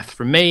intake of breath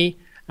from me,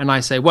 and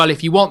I say, "Well,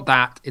 if you want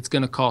that, it's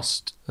going to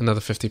cost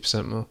another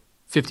 50% more."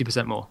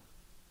 50% more.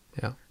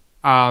 Yeah.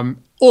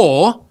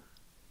 Or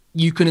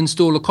you can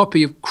install a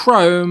copy of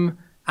Chrome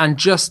and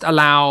just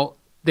allow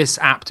this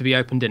app to be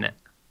opened in it.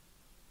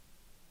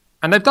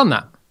 And they've done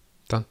that.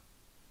 Done.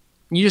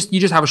 You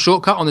just have a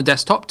shortcut on the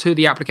desktop to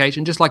the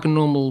application, just like a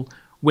normal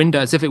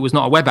window, as if it was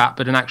not a web app,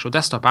 but an actual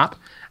desktop app.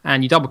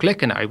 And you double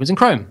click and it opens in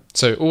Chrome.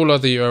 So all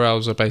other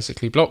URLs are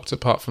basically blocked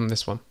apart from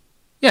this one?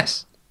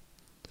 Yes.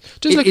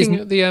 Just looking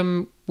at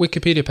the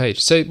Wikipedia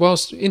page. So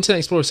whilst Internet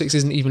Explorer 6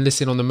 isn't even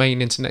listed on the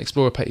main Internet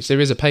Explorer page, there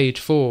is a page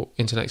for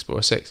Internet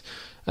Explorer 6.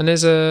 And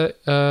there's a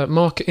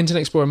Internet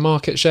Explorer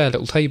market share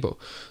little table.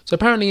 So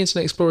apparently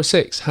Internet Explorer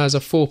 6 has a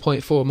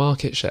 4.4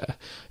 market share.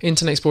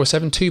 Internet Explorer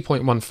 7,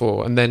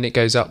 2.14. And then it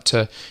goes up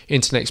to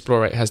Internet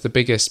Explorer 8 has the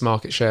biggest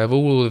market share of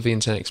all of the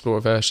Internet Explorer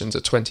versions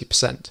at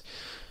 20%.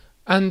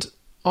 And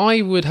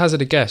I would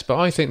hazard a guess, but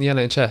I think the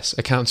NHS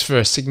accounts for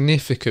a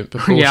significant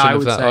proportion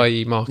of that,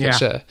 i.e. market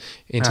share,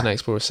 Internet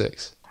Explorer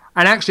 6.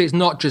 And actually, it's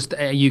not just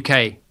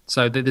UK.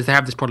 So they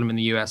have this problem in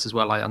the US as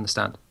well, I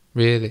understand.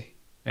 Really?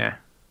 Yeah,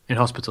 in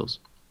hospitals.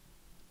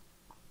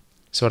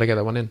 So I'd get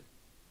that one in.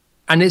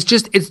 And it's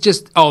just.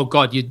 Oh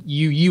God,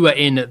 you were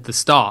in at the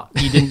start.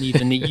 You didn't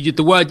even need. You did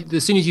the word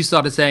as soon as you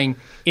started saying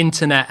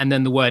internet and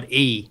then the word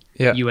E.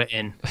 Yeah. You were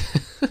in.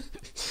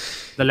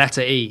 The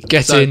letter E.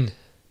 Get in.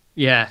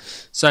 Yeah.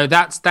 So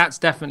that's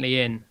definitely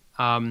in.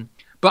 But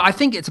I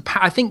think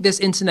I think this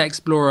Internet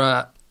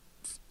Explorer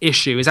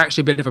issue is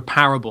actually a bit of a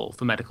parable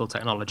for medical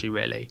technology.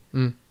 Really,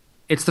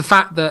 It's the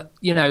fact that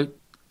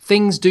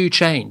things do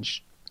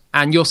change,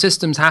 and your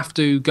systems have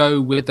to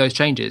go with those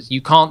changes.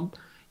 You can't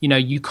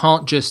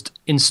just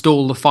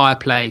install the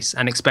fireplace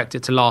and expect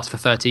it to last for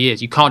 30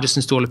 years. You can't just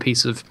install a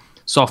piece of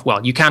software.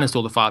 Well, you can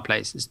install the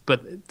fireplace,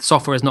 but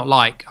software is not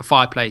like a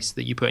fireplace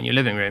that you put in your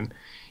living room.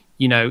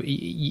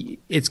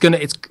 It's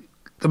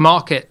the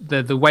market,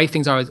 the way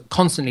things are is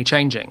constantly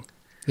changing.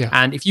 Yeah.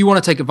 And if you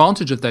want to take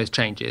advantage of those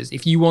changes,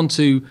 if you want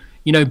to,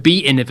 be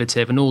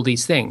innovative and all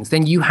these things,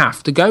 then you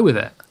have to go with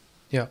it.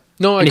 Yeah.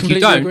 No, I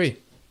completely agree.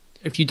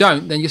 If you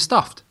don't, then you're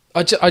stuffed.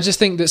 I just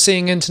think that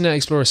seeing Internet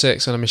Explorer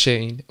 6 on a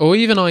machine, or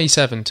even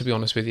IE7, to be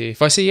honest with you,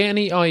 if I see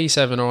any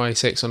IE7 or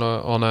IE6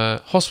 on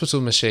a hospital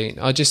machine,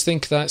 I just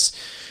think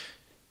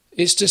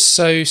it's just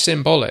so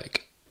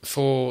symbolic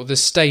for the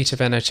state of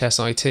NHS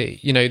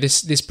IT.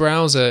 This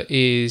browser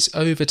is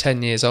over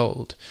 10 years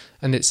old,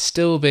 and it's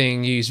still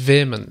being used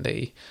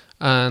vehemently,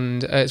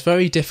 and it's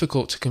very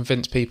difficult to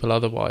convince people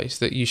otherwise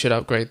that you should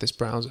upgrade this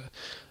browser.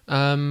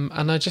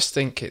 And I just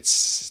think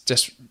it's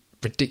just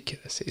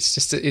ridiculous.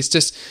 It's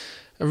just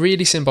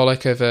really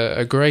symbolic of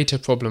a greater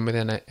problem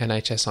within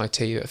NHS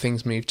IT, that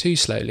things move too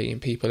slowly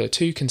and people are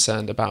too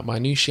concerned about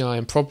minutiae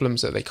and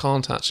problems that they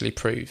can't actually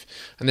prove.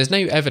 And there's no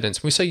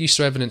evidence. We're so used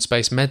to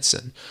evidence-based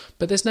medicine,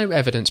 but there's no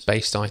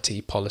evidence-based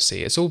IT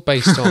policy. It's all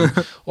based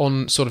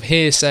on sort of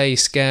hearsay,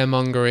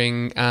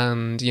 scaremongering,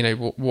 and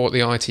what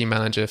the IT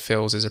manager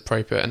feels is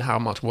appropriate and how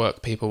much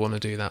work people want to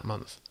do that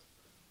month.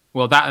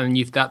 Well,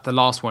 the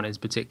last one is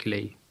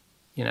particularly,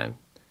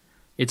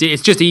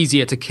 It's just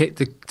easier to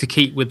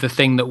keep with the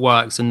thing that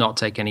works and not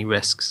take any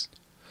risks.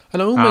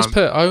 And I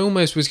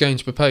almost was going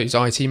to propose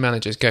IT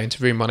managers going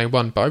to room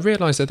 101, but I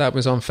realised that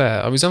was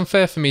unfair. It was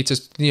unfair for me to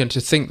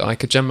think that I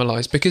could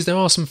generalise, because there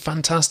are some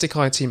fantastic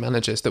IT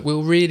managers that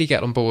will really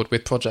get on board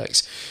with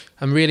projects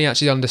and really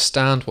actually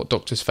understand what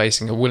doctors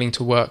facing, are willing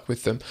to work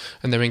with them,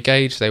 and they're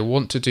engaged. They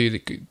want to do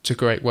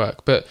great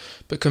work. But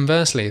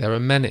conversely, there are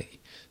many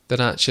that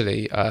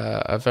actually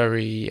are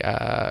very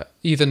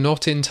either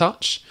not in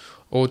touch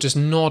or just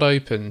not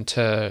open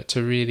to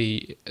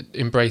really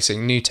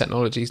embracing new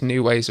technologies,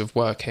 new ways of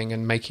working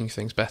and making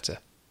things better.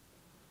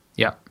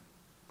 Yeah.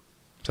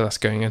 So that's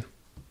going in.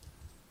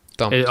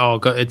 Done.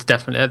 It's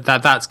definitely...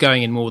 That's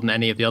going in more than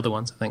any of the other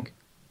ones, I think.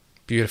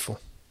 Beautiful.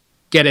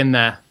 Get in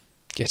there.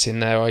 Get in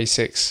there,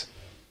 i6.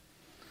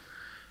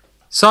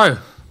 So,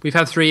 we've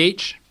had 3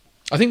 each.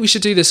 I think we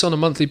should do this on a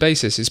monthly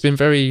basis. It's been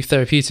very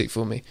therapeutic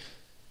for me.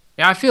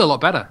 Yeah, I feel a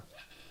lot better.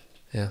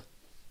 Yeah.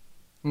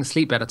 I'm going to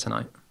sleep better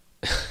tonight.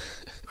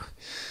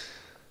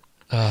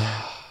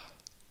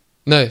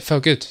 No, it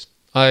felt good.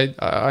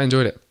 I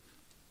enjoyed it.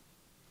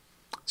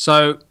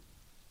 So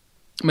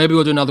maybe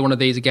we'll do another one of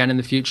these again in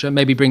the future.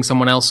 Maybe bring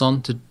someone else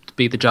on to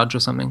be the judge or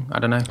something. I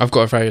don't know. I've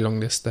got a very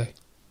long list though.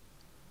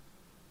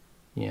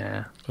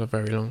 Yeah, Got a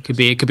very long. it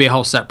could be a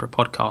whole separate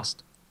podcast.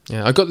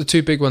 Yeah, I got the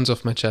 2 big ones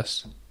off my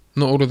chest.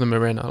 Not all of them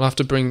are in. I have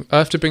to bring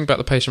back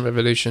the patient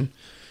revolution.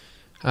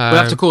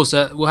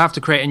 We'll have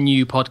to create a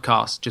new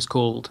podcast just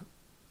called,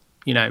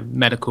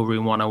 Medical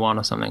Room 101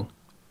 or something.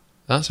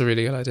 That's a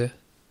really good idea.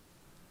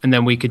 And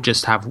then we could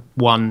just have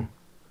one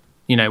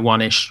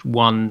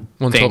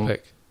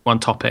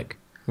topic.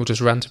 We'll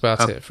just rant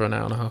about it for an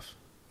hour and a half.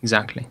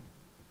 Exactly.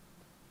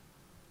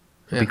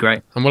 It'd be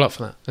great. I'm well up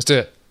for that. Let's do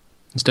it.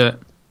 Let's do it.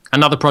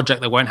 Another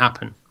project that won't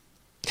happen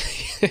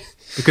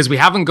because we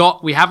haven't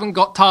got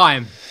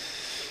time.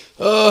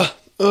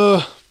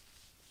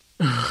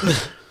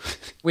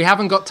 We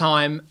haven't got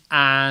time,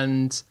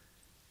 and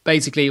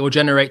basically it will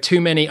generate too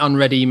many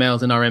unread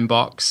emails in our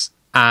inbox,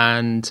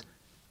 and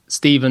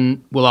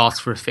Steven will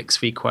ask for a fixed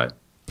fee quote.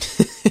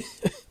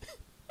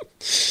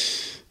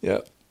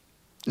 Yeah.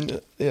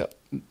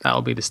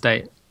 That'll be the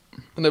state.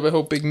 And there'll be a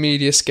whole big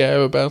media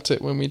scare about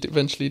it when we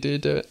eventually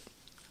do it.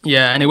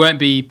 Yeah, and it won't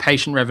be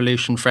patient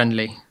revolution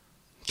friendly.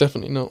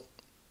 Definitely not.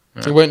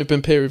 Yeah. It won't have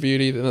been peer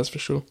reviewed either, that's for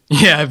sure.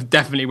 Yeah, it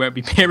definitely won't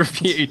be peer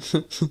reviewed.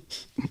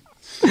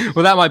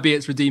 Well, that might be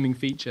its redeeming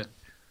feature.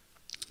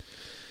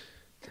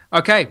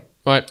 Okay.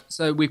 Right.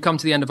 So we've come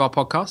to the end of our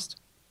podcast.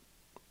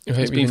 I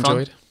hope you've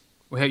enjoyed.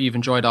 We hope you've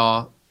enjoyed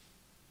our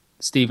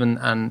Steven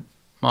and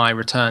my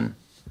return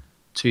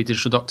to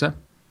Digital Doctor.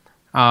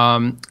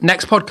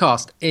 Next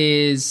podcast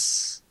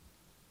is...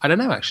 I don't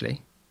know,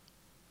 actually.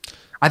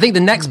 I think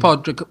the next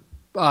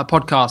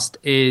podcast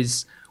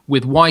is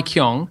with Wai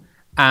Kyung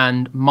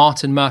and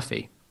Martin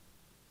Murphy.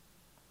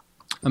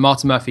 And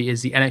Martin Murphy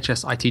is the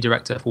NHS IT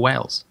director for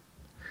Wales.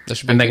 That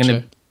should be a good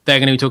show. They're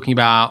going to be talking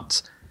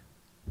about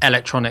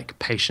electronic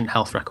patient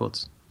health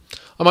records.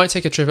 I might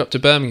take a trip up to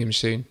Birmingham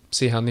soon,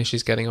 see how Nish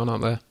is getting on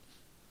up there.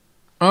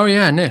 Oh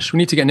yeah, Nish. We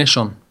need to get Nish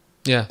on.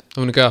 Yeah, I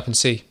want to go up and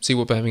see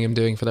what Birmingham are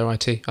doing for their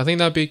IT. I think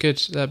that'd be a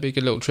good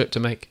little trip to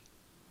make.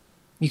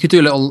 You could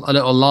do a little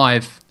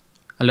live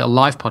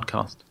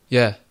podcast.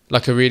 Yeah,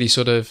 like a really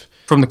sort of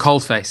from the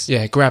coalface.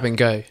 Yeah, grab and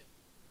go.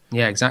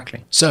 Yeah,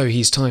 exactly. So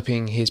he's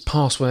typing his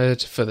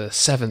password for the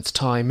 7th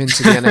time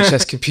into the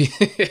NHS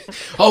computer.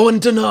 Oh,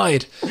 and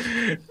denied.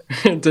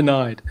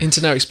 Denied.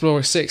 Internet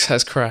Explorer 6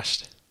 has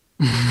crashed.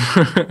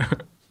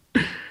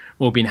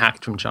 Or been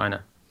hacked from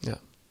China. Yeah.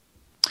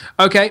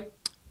 Okay,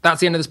 that's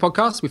the end of this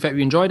podcast. We hope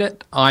you enjoyed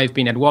it. I've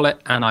been Ed Wallet,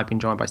 and I've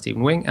been joined by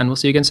Stephen Wing, and we'll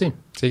see you again soon.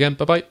 See you again.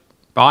 Bye-bye.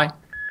 Bye.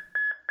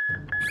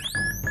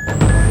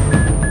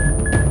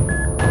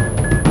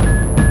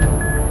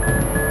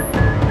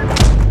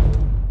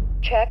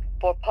 Check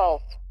for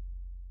pulse.